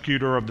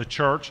persecutor of the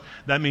church,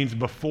 that means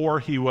before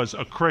he was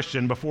a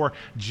Christian, before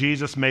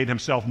Jesus made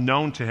Himself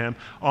known to him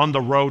on the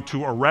road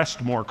to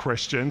arrest more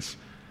Christians,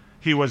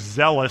 he was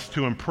zealous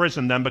to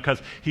imprison them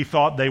because he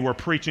thought they were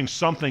preaching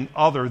something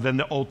other than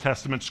the Old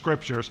Testament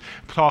scriptures,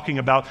 talking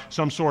about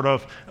some sort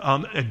of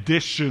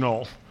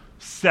additional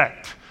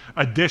sect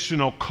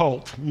additional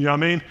cult, you know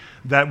what I mean,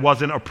 that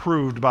wasn't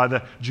approved by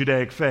the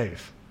Judaic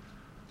faith.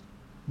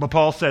 But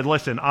Paul said,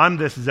 listen, I'm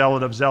this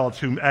zealot of zealots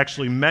who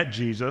actually met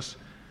Jesus,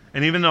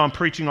 and even though I'm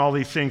preaching all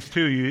these things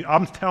to you,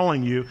 I'm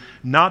telling you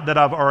not that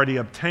I've already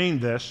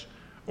obtained this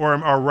or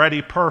am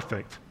already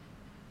perfect.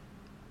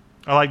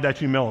 I like that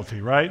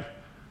humility, right?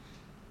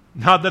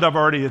 Not that I've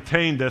already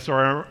attained this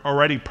or am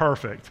already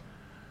perfect.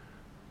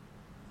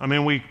 I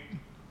mean, we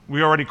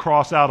already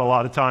cross out a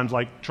lot of times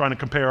like trying to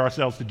compare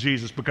ourselves to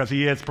Jesus because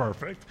he is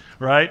perfect,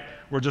 right?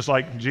 We're just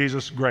like,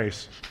 Jesus,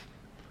 grace.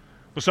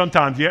 But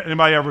sometimes,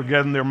 anybody ever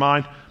get in their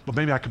mind, well,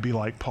 maybe I could be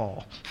like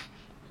Paul.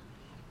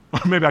 Or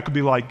maybe I could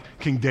be like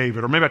King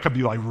David. Or maybe I could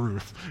be like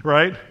Ruth,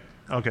 right?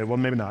 Okay, well,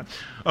 maybe not.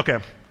 Okay,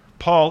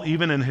 Paul,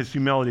 even in his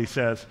humility,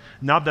 says,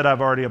 not that I've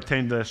already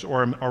obtained this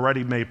or am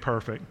already made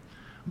perfect,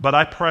 but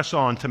I press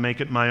on to make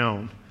it my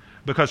own,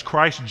 because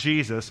Christ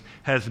Jesus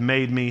has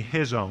made me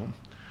his own.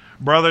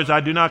 Brothers,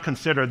 I do not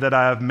consider that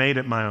I have made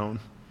it my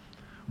own,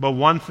 but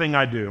one thing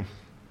I do,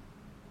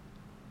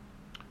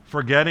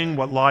 forgetting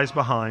what lies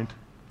behind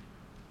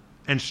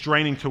and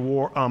straining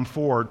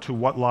forward to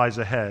what lies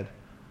ahead,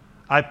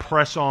 I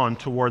press on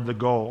toward the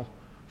goal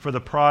for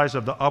the prize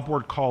of the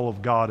upward call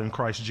of God in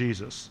Christ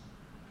Jesus.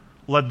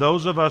 Let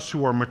those of us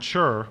who are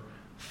mature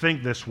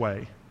think this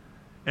way,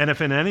 and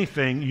if in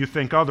anything you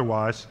think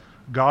otherwise,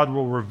 God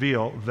will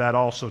reveal that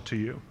also to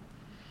you.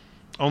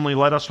 Only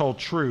let us hold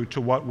true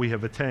to what we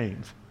have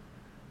attained.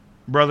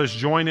 Brothers,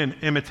 join in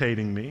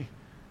imitating me,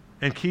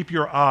 and keep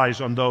your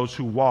eyes on those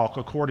who walk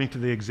according to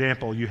the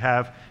example you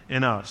have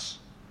in us.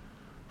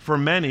 For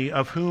many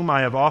of whom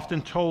I have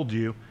often told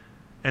you,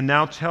 and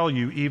now tell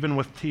you even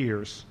with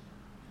tears,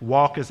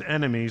 walk as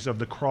enemies of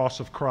the cross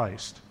of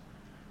Christ.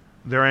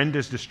 Their end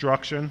is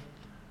destruction,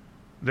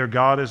 their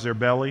God is their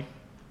belly,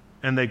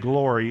 and they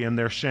glory in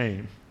their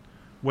shame,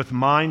 with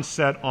minds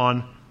set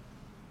on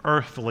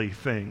earthly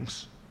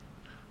things.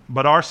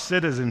 But our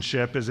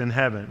citizenship is in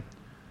heaven,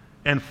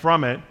 and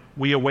from it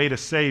we await a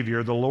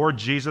Savior, the Lord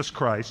Jesus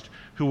Christ,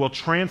 who will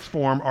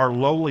transform our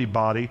lowly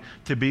body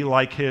to be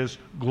like his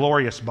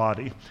glorious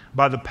body,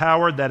 by the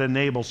power that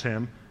enables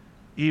him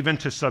even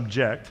to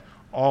subject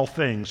all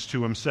things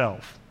to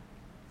himself.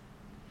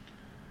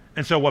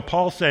 And so what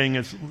Paul's saying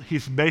is,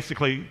 he's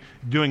basically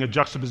doing a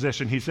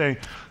juxtaposition. He's saying,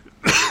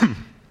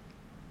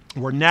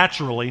 where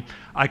naturally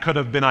I could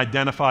have been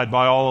identified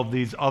by all of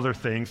these other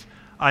things,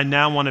 I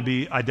now want to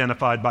be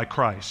identified by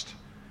Christ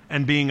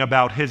and being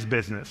about his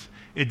business.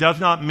 It does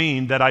not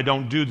mean that I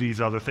don't do these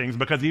other things,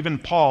 because even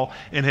Paul,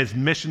 in his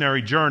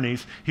missionary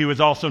journeys, he was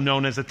also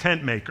known as a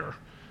tent maker,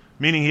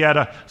 meaning he had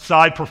a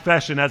side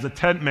profession as a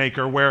tent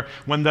maker where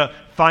when the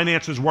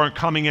finances weren't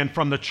coming in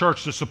from the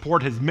church to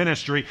support his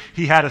ministry,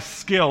 he had a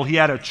skill, he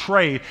had a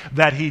trade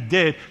that he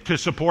did to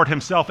support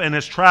himself and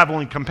his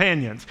traveling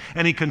companions.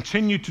 And he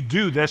continued to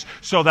do this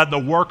so that the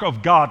work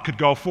of God could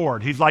go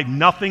forward. He's like,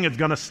 nothing is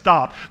going to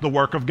stop the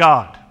work of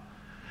God.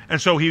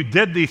 And so he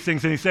did these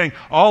things, and he's saying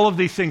all of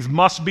these things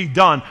must be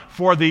done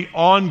for the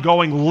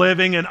ongoing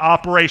living and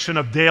operation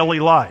of daily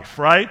life,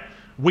 right?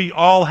 We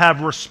all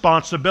have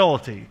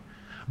responsibility.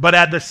 But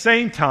at the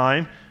same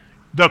time,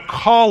 the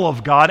call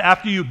of God,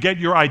 after you get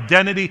your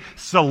identity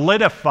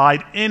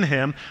solidified in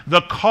him,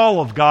 the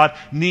call of God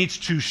needs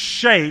to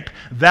shape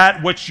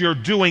that which you're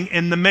doing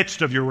in the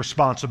midst of your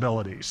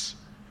responsibilities.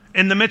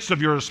 In the midst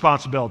of your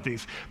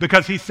responsibilities.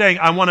 Because he's saying,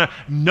 I want to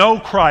know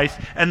Christ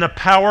and the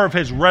power of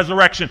his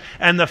resurrection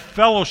and the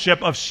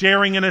fellowship of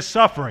sharing in his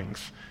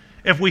sufferings.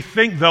 If we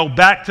think, though,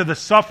 back to the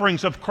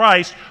sufferings of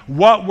Christ,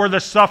 what were the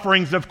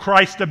sufferings of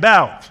Christ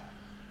about?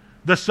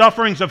 The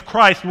sufferings of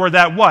Christ were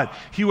that what?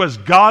 He was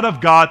God of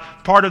God,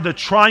 part of the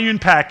triune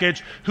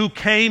package, who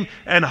came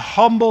and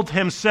humbled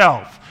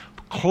himself,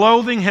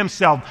 clothing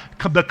himself,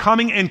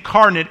 becoming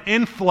incarnate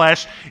in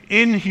flesh,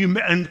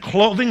 and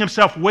clothing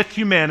himself with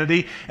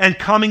humanity, and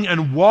coming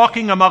and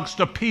walking amongst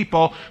a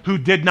people who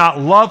did not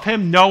love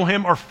him, know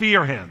him, or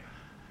fear him.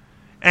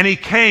 And he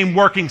came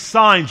working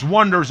signs,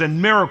 wonders,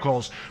 and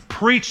miracles,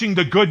 preaching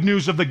the good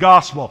news of the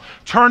gospel,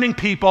 turning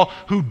people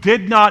who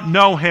did not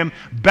know him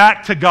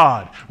back to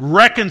God,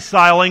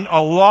 reconciling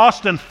a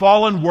lost and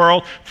fallen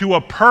world to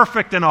a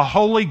perfect and a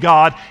holy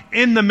God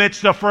in the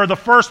midst of, for the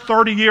first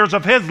 30 years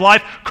of his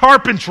life,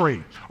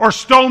 carpentry or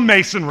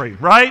stonemasonry,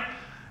 right?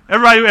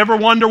 Everybody ever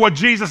wonder what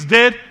Jesus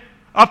did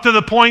up to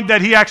the point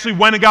that he actually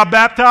went and got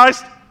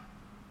baptized?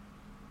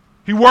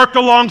 He worked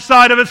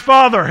alongside of his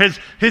father, his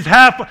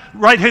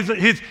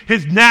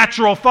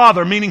natural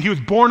father, meaning he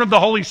was born of the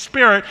Holy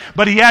Spirit,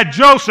 but he had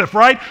Joseph,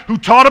 right, who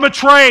taught him a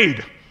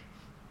trade.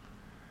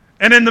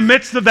 And in the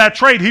midst of that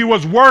trade, he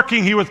was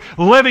working, he was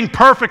living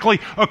perfectly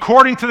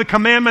according to the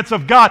commandments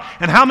of God.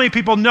 And how many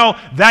people know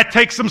that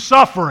takes some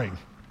suffering?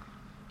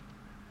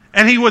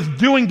 And he was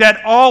doing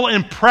that all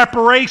in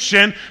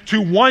preparation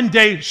to one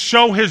day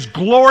show his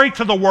glory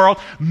to the world,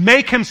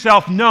 make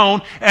himself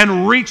known,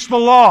 and reach the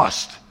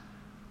lost.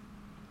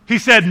 He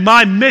said,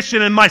 my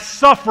mission and my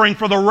suffering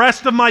for the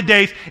rest of my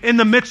days in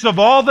the midst of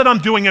all that I'm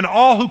doing and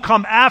all who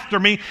come after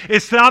me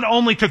is not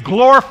only to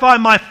glorify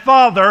my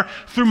Father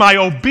through my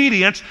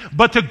obedience,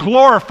 but to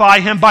glorify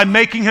Him by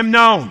making Him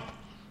known.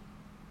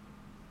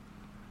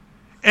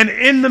 And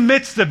in the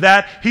midst of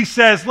that, he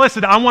says,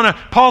 listen,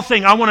 Paul's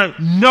saying, I want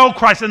to know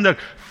Christ in the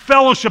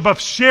fellowship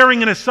of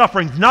sharing in His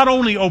sufferings, not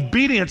only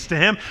obedience to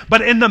Him,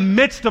 but in the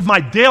midst of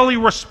my daily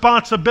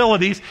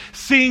responsibilities,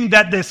 seeing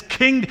that His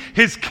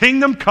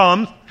kingdom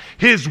comes,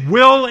 His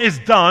will is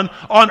done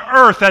on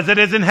earth as it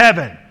is in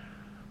heaven.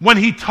 When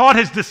He taught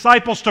His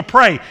disciples to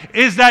pray,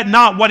 is that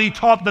not what He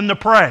taught them to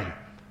pray?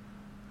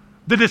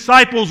 The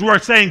disciples were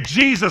saying,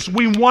 Jesus,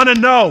 we want to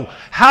know,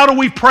 how do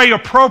we pray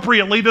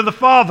appropriately to the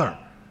Father?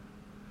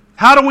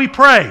 How do we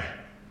pray?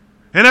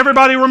 And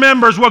everybody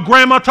remembers what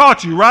Grandma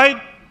taught you,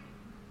 right?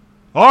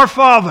 Our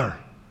Father,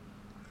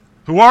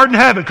 who art in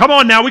heaven. Come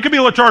on now, we can be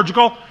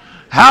liturgical.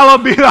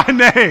 Hallowed be thy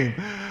name.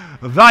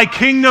 Thy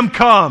kingdom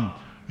come.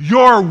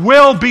 Your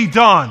will be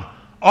done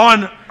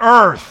on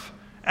earth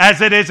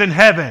as it is in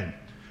heaven.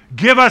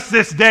 Give us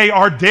this day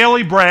our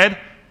daily bread,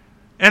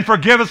 and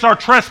forgive us our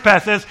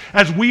trespasses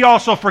as we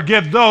also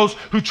forgive those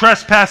who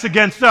trespass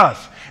against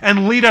us.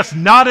 And lead us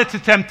not into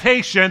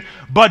temptation,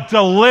 but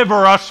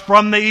deliver us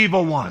from the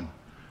evil one.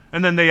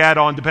 And then they add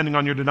on, depending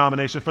on your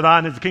denomination, for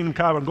thine is the kingdom,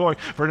 power, and glory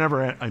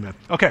forever. Amen.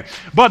 Okay,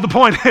 but the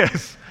point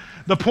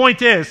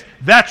is,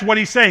 that's what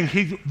he's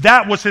saying.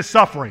 That was his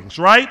sufferings,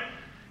 right?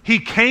 He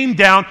came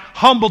down,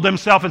 humbled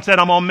himself, and said,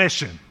 I'm on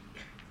mission.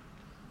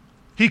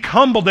 He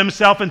humbled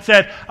himself and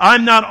said,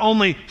 I'm not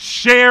only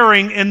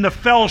sharing in the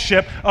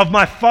fellowship of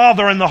my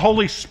Father and the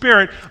Holy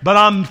Spirit, but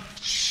I'm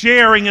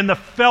sharing in the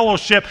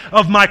fellowship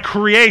of my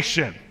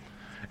creation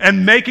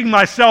and making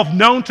myself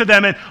known to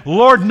them. And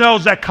Lord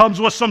knows that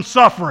comes with some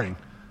suffering.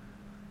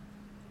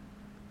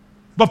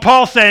 But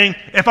Paul's saying,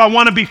 if I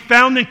want to be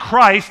found in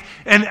Christ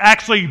and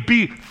actually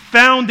be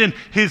found in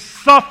His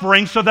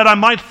suffering so that I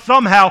might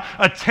somehow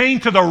attain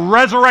to the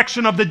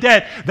resurrection of the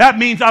dead, that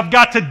means I've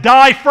got to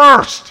die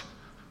first.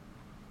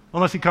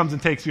 Unless He comes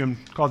and takes you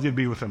and calls you to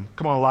be with Him.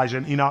 Come on, Elijah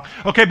and Enoch.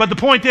 Okay, but the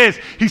point is,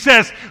 he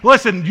says,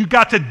 listen, you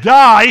got to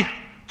die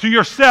to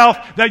yourself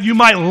that you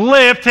might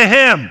live to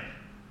Him.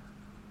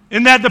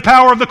 Isn't that the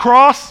power of the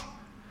cross?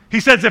 He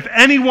says, if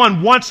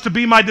anyone wants to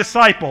be my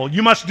disciple,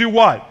 you must do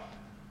what?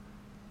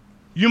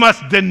 You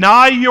must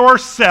deny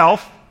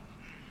yourself,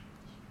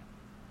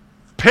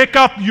 pick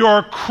up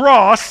your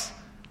cross,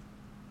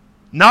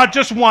 not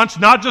just once,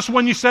 not just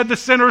when you said the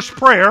sinner's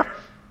prayer,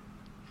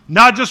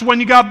 not just when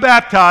you got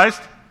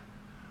baptized,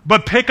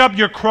 but pick up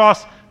your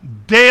cross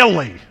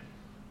daily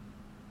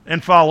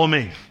and follow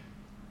me.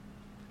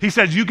 He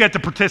says you get to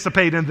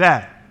participate in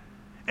that.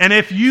 And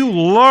if you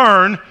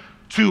learn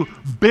to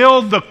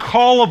build the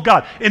call of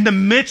God in the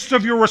midst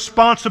of your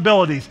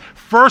responsibilities,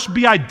 first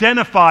be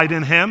identified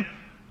in Him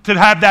to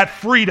have that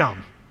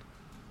freedom,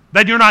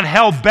 that you're not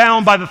held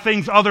bound by the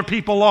things other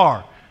people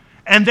are.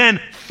 And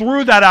then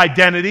through that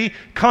identity,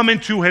 come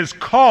into His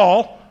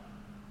call,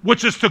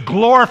 which is to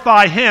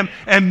glorify Him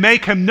and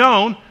make Him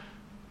known.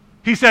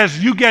 He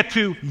says you get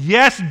to,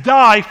 yes,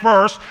 die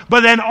first, but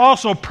then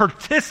also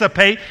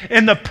participate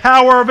in the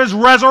power of His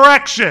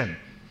resurrection.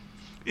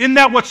 Isn't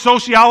that what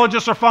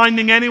sociologists are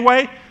finding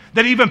anyway?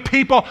 That even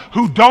people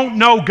who don't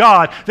know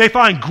God, they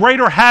find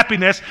greater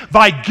happiness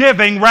by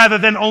giving rather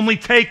than only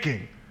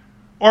taking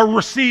or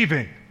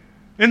receiving.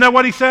 Isn't that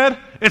what he said?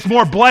 It's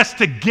more blessed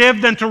to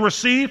give than to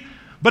receive,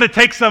 but it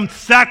takes some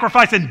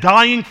sacrifice and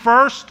dying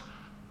first.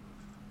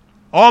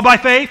 All by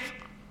faith.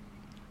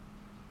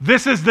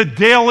 This is the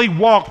daily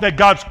walk that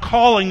God's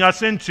calling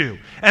us into.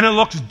 And it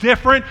looks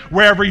different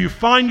wherever you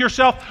find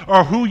yourself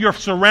or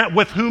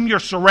with whom you're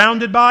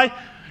surrounded by.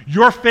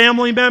 Your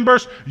family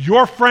members,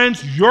 your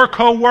friends, your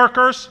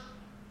co-workers.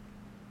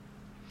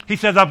 He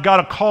says, I've got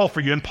a call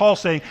for you. And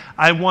Paul's saying,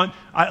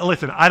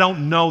 listen, I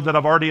don't know that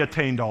I've already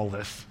attained all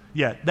this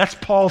yet. That's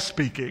Paul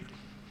speaking.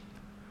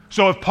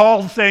 So if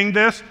Paul's saying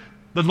this,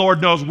 the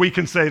Lord knows we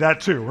can say that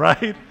too,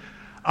 right?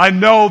 I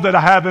know that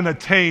I haven't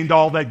attained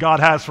all that God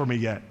has for me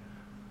yet.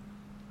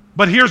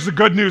 But here's the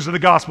good news of the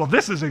gospel.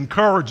 This is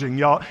encouraging,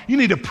 y'all. You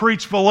need to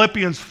preach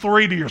Philippians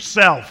 3 to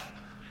yourself.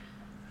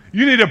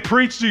 You need to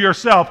preach to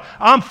yourself,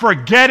 I'm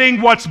forgetting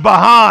what's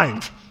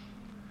behind.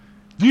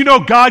 Do you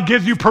know God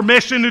gives you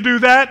permission to do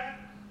that?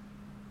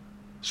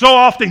 So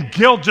often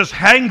guilt just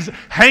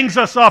hangs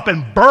us up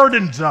and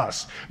burdens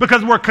us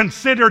because we're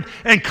considered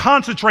and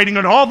concentrating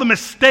on all the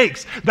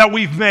mistakes that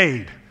we've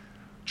made,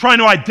 trying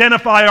to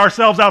identify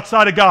ourselves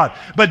outside of God.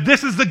 But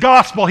this is the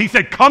gospel. He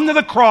said, come to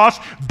the cross,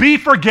 be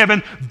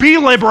forgiven, be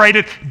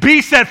liberated,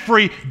 be set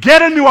free,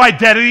 get a new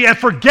identity, and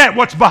forget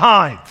what's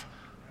behind.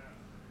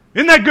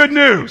 Isn't that good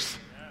news?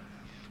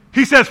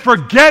 He says,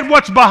 forget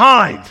what's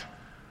behind.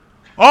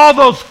 All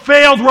those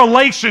failed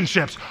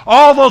relationships,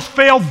 all those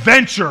failed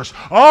ventures,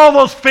 all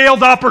those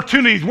failed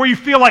opportunities where you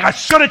feel like I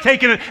should have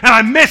taken it and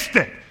I missed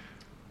it.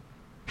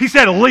 He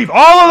said, leave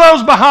all of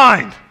those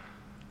behind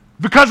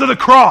because of the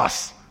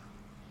cross.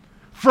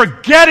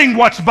 Forgetting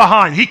what's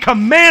behind. He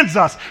commands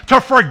us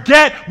to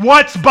forget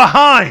what's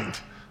behind.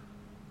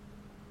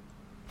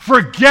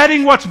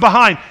 Forgetting what's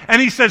behind.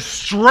 And he says,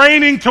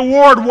 straining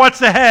toward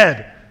what's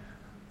ahead.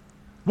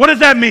 What does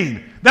that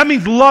mean? That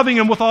means loving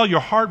him with all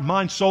your heart,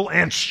 mind, soul,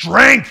 and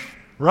strength,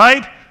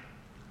 right?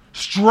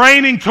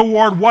 Straining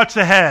toward what's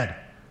ahead.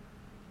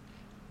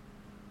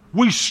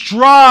 We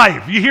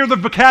strive. You hear the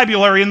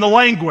vocabulary in the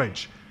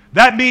language.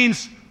 That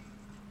means,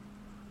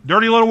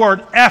 dirty little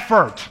word,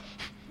 effort.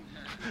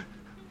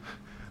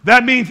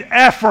 That means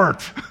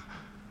effort.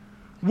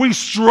 We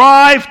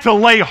strive to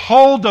lay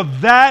hold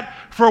of that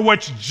for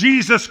which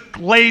Jesus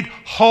laid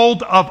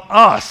hold of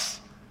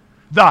us.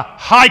 The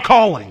high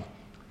calling.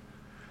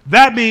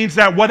 That means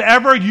that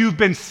whatever you've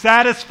been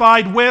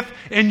satisfied with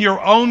in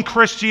your own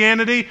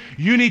Christianity,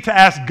 you need to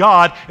ask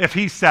God if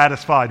He's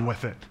satisfied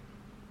with it.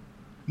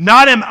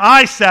 Not am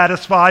I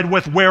satisfied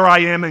with where I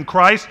am in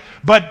Christ,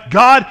 but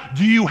God,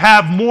 do you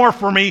have more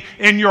for me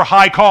in your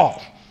high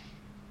call?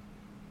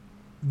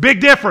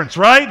 Big difference,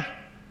 right?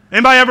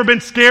 Anybody ever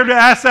been scared to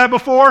ask that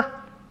before?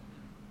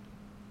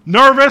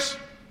 Nervous?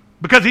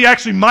 Because He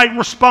actually might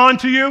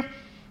respond to you?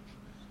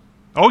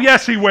 Oh,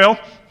 yes, He will.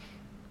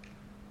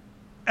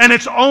 And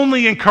it's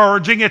only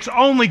encouraging. It's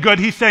only good.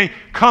 He's saying,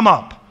 come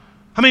up.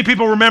 How many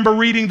people remember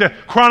reading the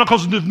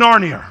Chronicles of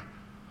Narnia?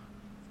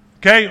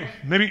 Okay,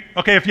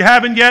 if you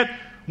haven't yet,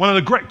 one of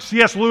the great,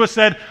 C.S. Lewis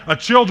said, a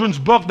children's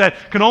book that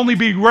can only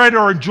be read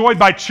or enjoyed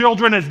by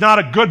children is not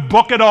a good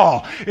book at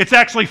all. It's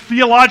actually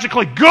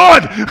theologically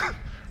good,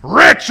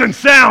 rich and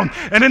sound.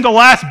 And in the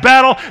last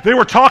battle, they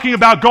were talking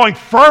about going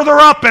further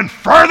up and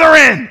further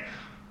in.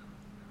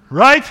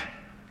 Right?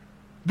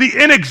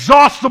 The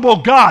inexhaustible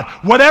God.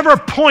 Whatever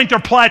point or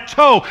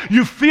plateau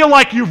you feel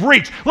like you've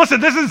reached. Listen,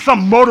 this isn't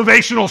some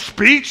motivational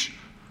speech.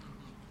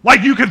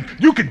 Like you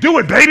can do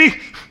it, baby.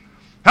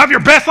 Have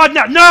your best life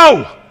now.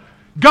 No!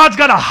 God's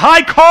got a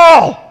high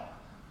call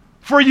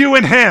for you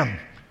in Him.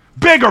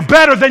 Bigger,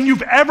 better than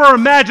you've ever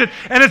imagined,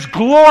 and it's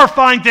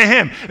glorifying to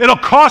Him. It'll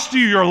cost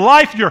you your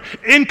life, your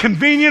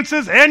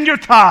inconveniences, and your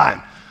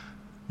time.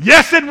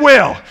 Yes, it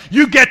will.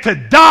 You get to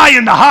die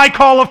in the high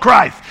call of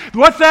Christ.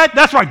 What's that?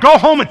 That's right. Go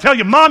home and tell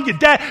your mom, your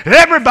dad,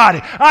 everybody,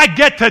 I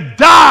get to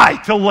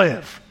die to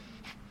live.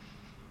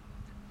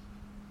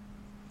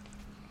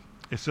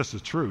 It's just the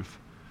truth.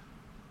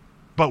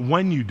 But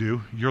when you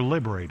do, you're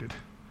liberated.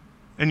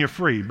 And you're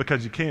free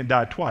because you can't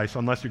die twice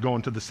unless you're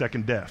going to the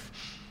second death.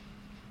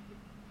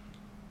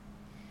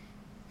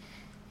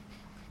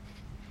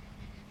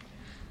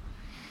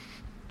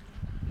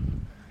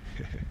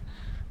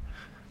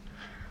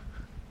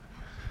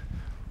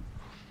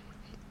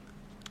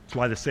 That's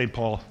why the St.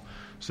 Paul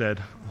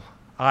said,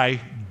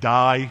 I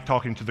die,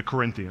 talking to the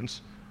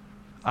Corinthians,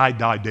 I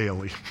die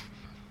daily,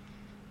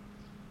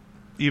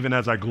 even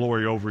as I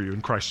glory over you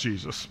in Christ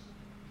Jesus.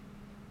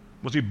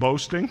 Was he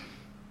boasting?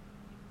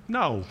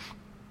 No.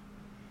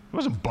 He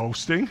wasn't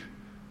boasting.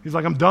 He's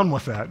like, I'm done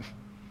with that.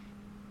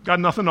 Got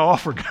nothing to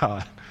offer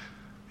God.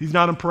 He's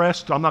not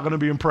impressed. I'm not going to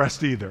be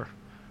impressed either.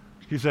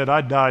 He said,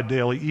 I die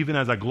daily, even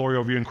as I glory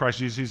over you in Christ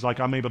Jesus. He's like,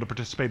 I'm able to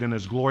participate in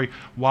His glory.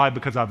 Why?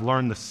 Because I've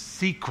learned the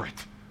secret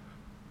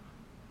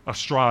of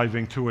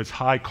striving to His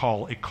high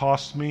call. It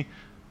costs me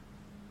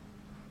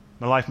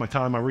my life, my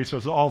time, my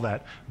resources, all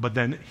that. But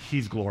then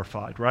He's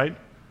glorified, right?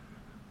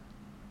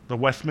 The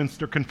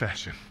Westminster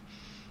Confession.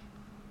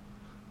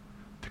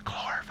 To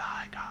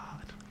glorify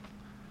God.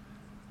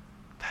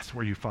 That's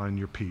where you find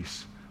your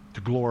peace.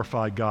 To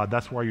glorify God.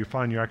 That's where you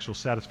find your actual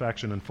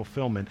satisfaction and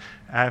fulfillment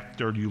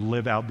after you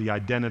live out the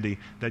identity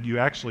that you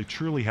actually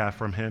truly have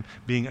from Him,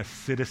 being a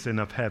citizen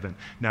of heaven.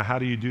 Now, how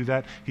do you do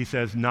that? He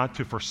says not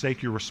to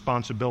forsake your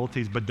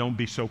responsibilities, but don't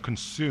be so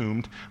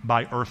consumed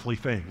by earthly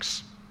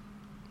things.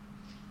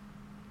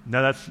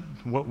 Now, that's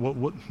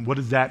what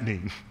does that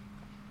mean?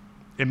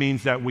 It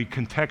means that we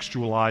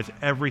contextualize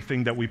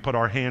everything that we put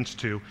our hands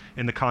to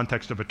in the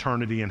context of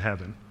eternity in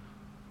heaven.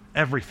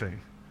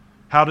 Everything.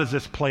 How does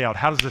this play out?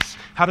 How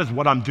does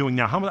what I'm doing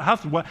now,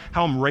 how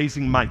I'm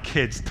raising my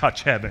kids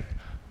touch heaven?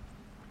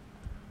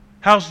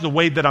 How's the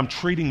way that I'm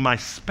treating my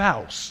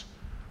spouse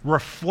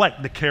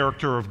reflect the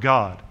character of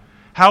God?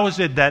 How is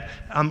it that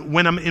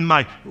when I'm in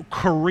my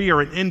career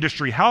and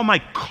industry, how am I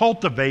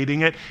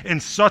cultivating it in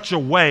such a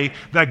way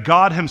that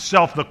God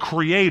Himself, the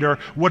Creator,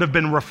 would have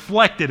been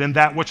reflected in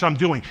that which I'm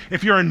doing?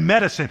 If you're in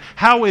medicine,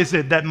 how is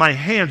it that my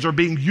hands are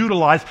being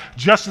utilized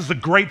just as the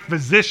great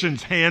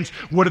physician's hands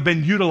would have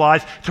been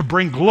utilized to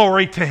bring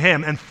glory to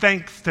Him and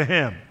thanks to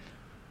Him?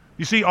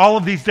 You see, all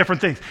of these different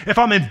things. If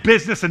I'm in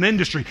business and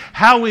industry,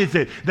 how is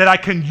it that I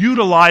can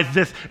utilize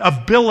this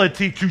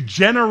ability to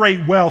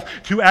generate wealth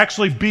to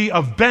actually be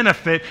of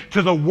benefit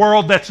to the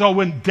world that's so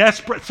in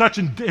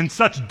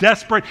such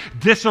desperate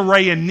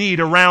disarray and need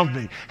around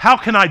me? How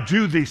can I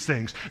do these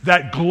things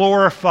that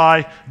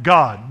glorify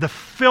God? The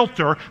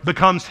filter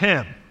becomes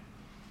Him.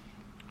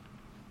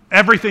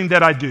 Everything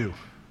that I do.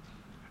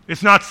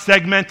 It's not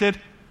segmented.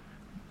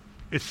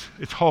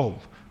 It's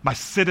whole. My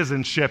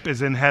citizenship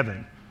is in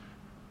heaven.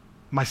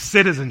 My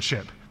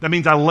citizenship. That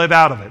means I live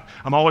out of it.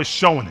 I'm always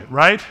showing it,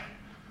 right?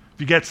 If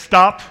you get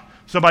stopped,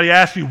 somebody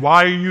asks you,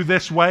 why are you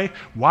this way?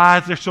 Why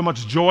is there so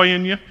much joy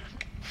in you?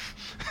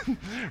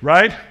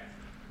 Right?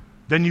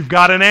 Then you've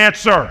got an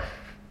answer.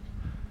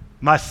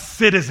 My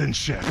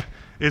citizenship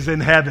is in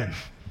heaven.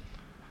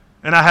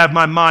 And I have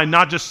my mind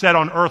not just set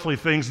on earthly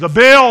things, the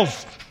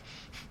bills,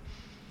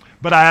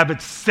 but I have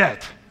it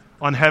set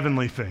on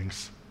heavenly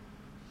things.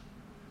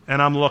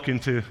 And I'm looking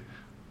to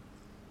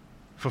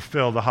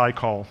fulfill the high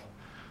call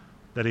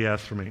that he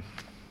has for me.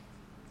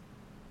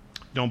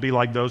 Don't be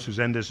like those whose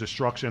end is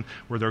destruction,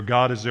 where their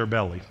God is their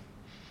belly.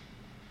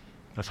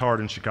 That's hard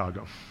in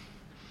Chicago.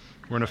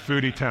 We're in a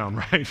foodie town,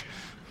 right?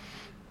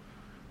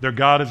 Their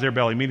God is their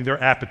belly, meaning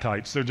their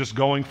appetites. They're just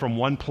going from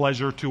one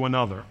pleasure to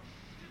another.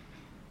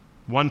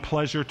 One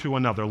pleasure to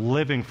another,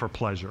 living for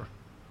pleasure.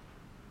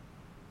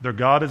 Their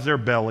God is their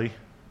belly,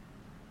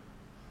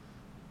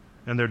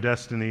 and their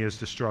destiny is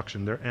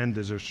destruction. Their end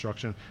is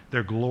destruction.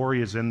 Their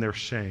glory is in their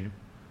shame.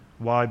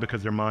 Why?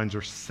 Because their minds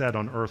are set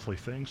on earthly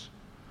things.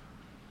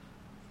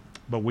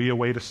 But we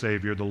await a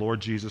Savior, the Lord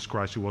Jesus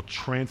Christ, who will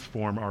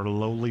transform our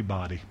lowly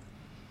body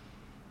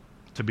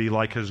to be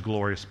like his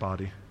glorious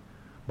body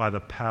by the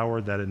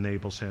power that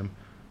enables him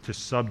to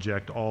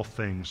subject all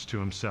things to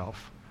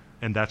himself.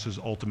 And that's his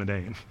ultimate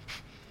aim.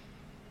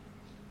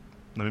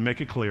 Let me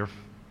make it clear.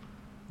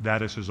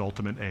 That is his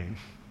ultimate aim.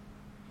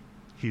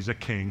 He's a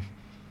king,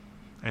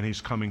 and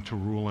he's coming to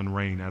rule and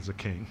reign as a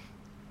king.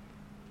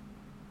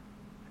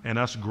 And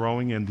us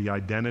growing in the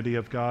identity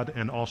of God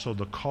and also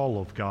the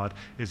call of God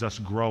is us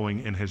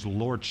growing in his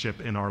lordship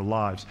in our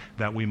lives,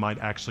 that we might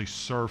actually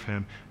serve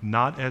him,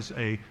 not as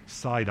a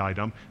side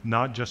item,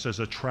 not just as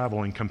a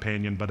traveling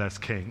companion, but as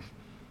king.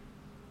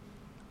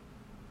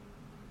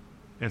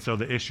 And so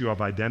the issue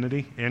of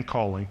identity and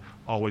calling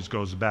always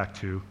goes back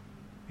to,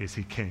 is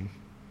he king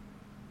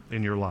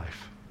in your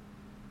life?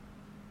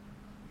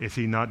 Is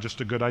he not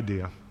just a good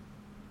idea,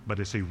 but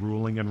is he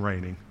ruling and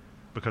reigning?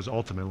 Because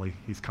ultimately,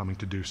 he's coming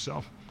to do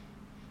so.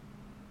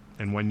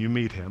 And when you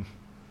meet him,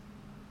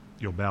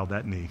 you'll bow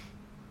that knee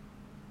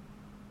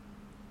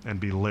and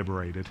be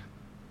liberated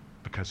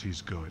because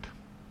he's good.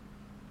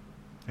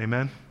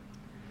 Amen?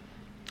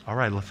 All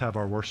right, let's have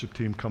our worship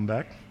team come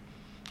back.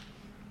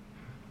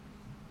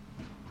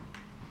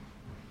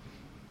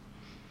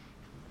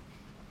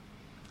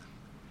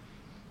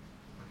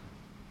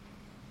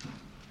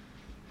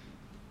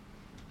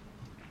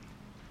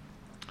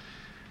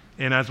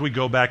 And as we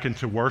go back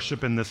into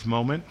worship in this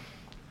moment,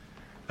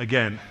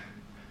 again,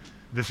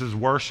 this is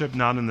worship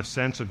not in the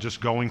sense of just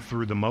going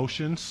through the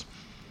motions,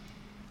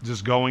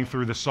 just going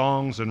through the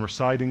songs and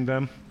reciting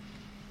them,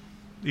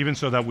 even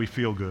so that we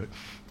feel good.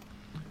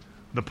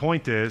 The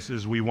point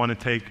is we want to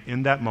take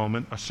in that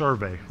moment a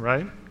survey,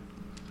 right?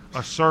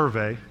 A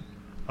survey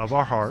of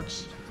our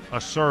hearts,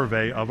 a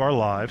survey of our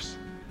lives,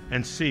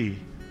 and see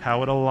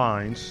how it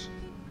aligns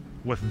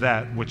with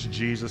that which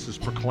Jesus is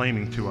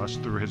proclaiming to us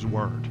through his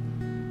word.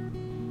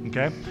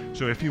 Okay?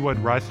 So if you would,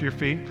 rise to your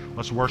feet.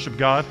 Let's worship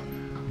God,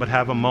 but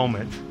have a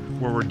moment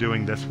where we're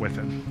doing this with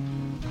him.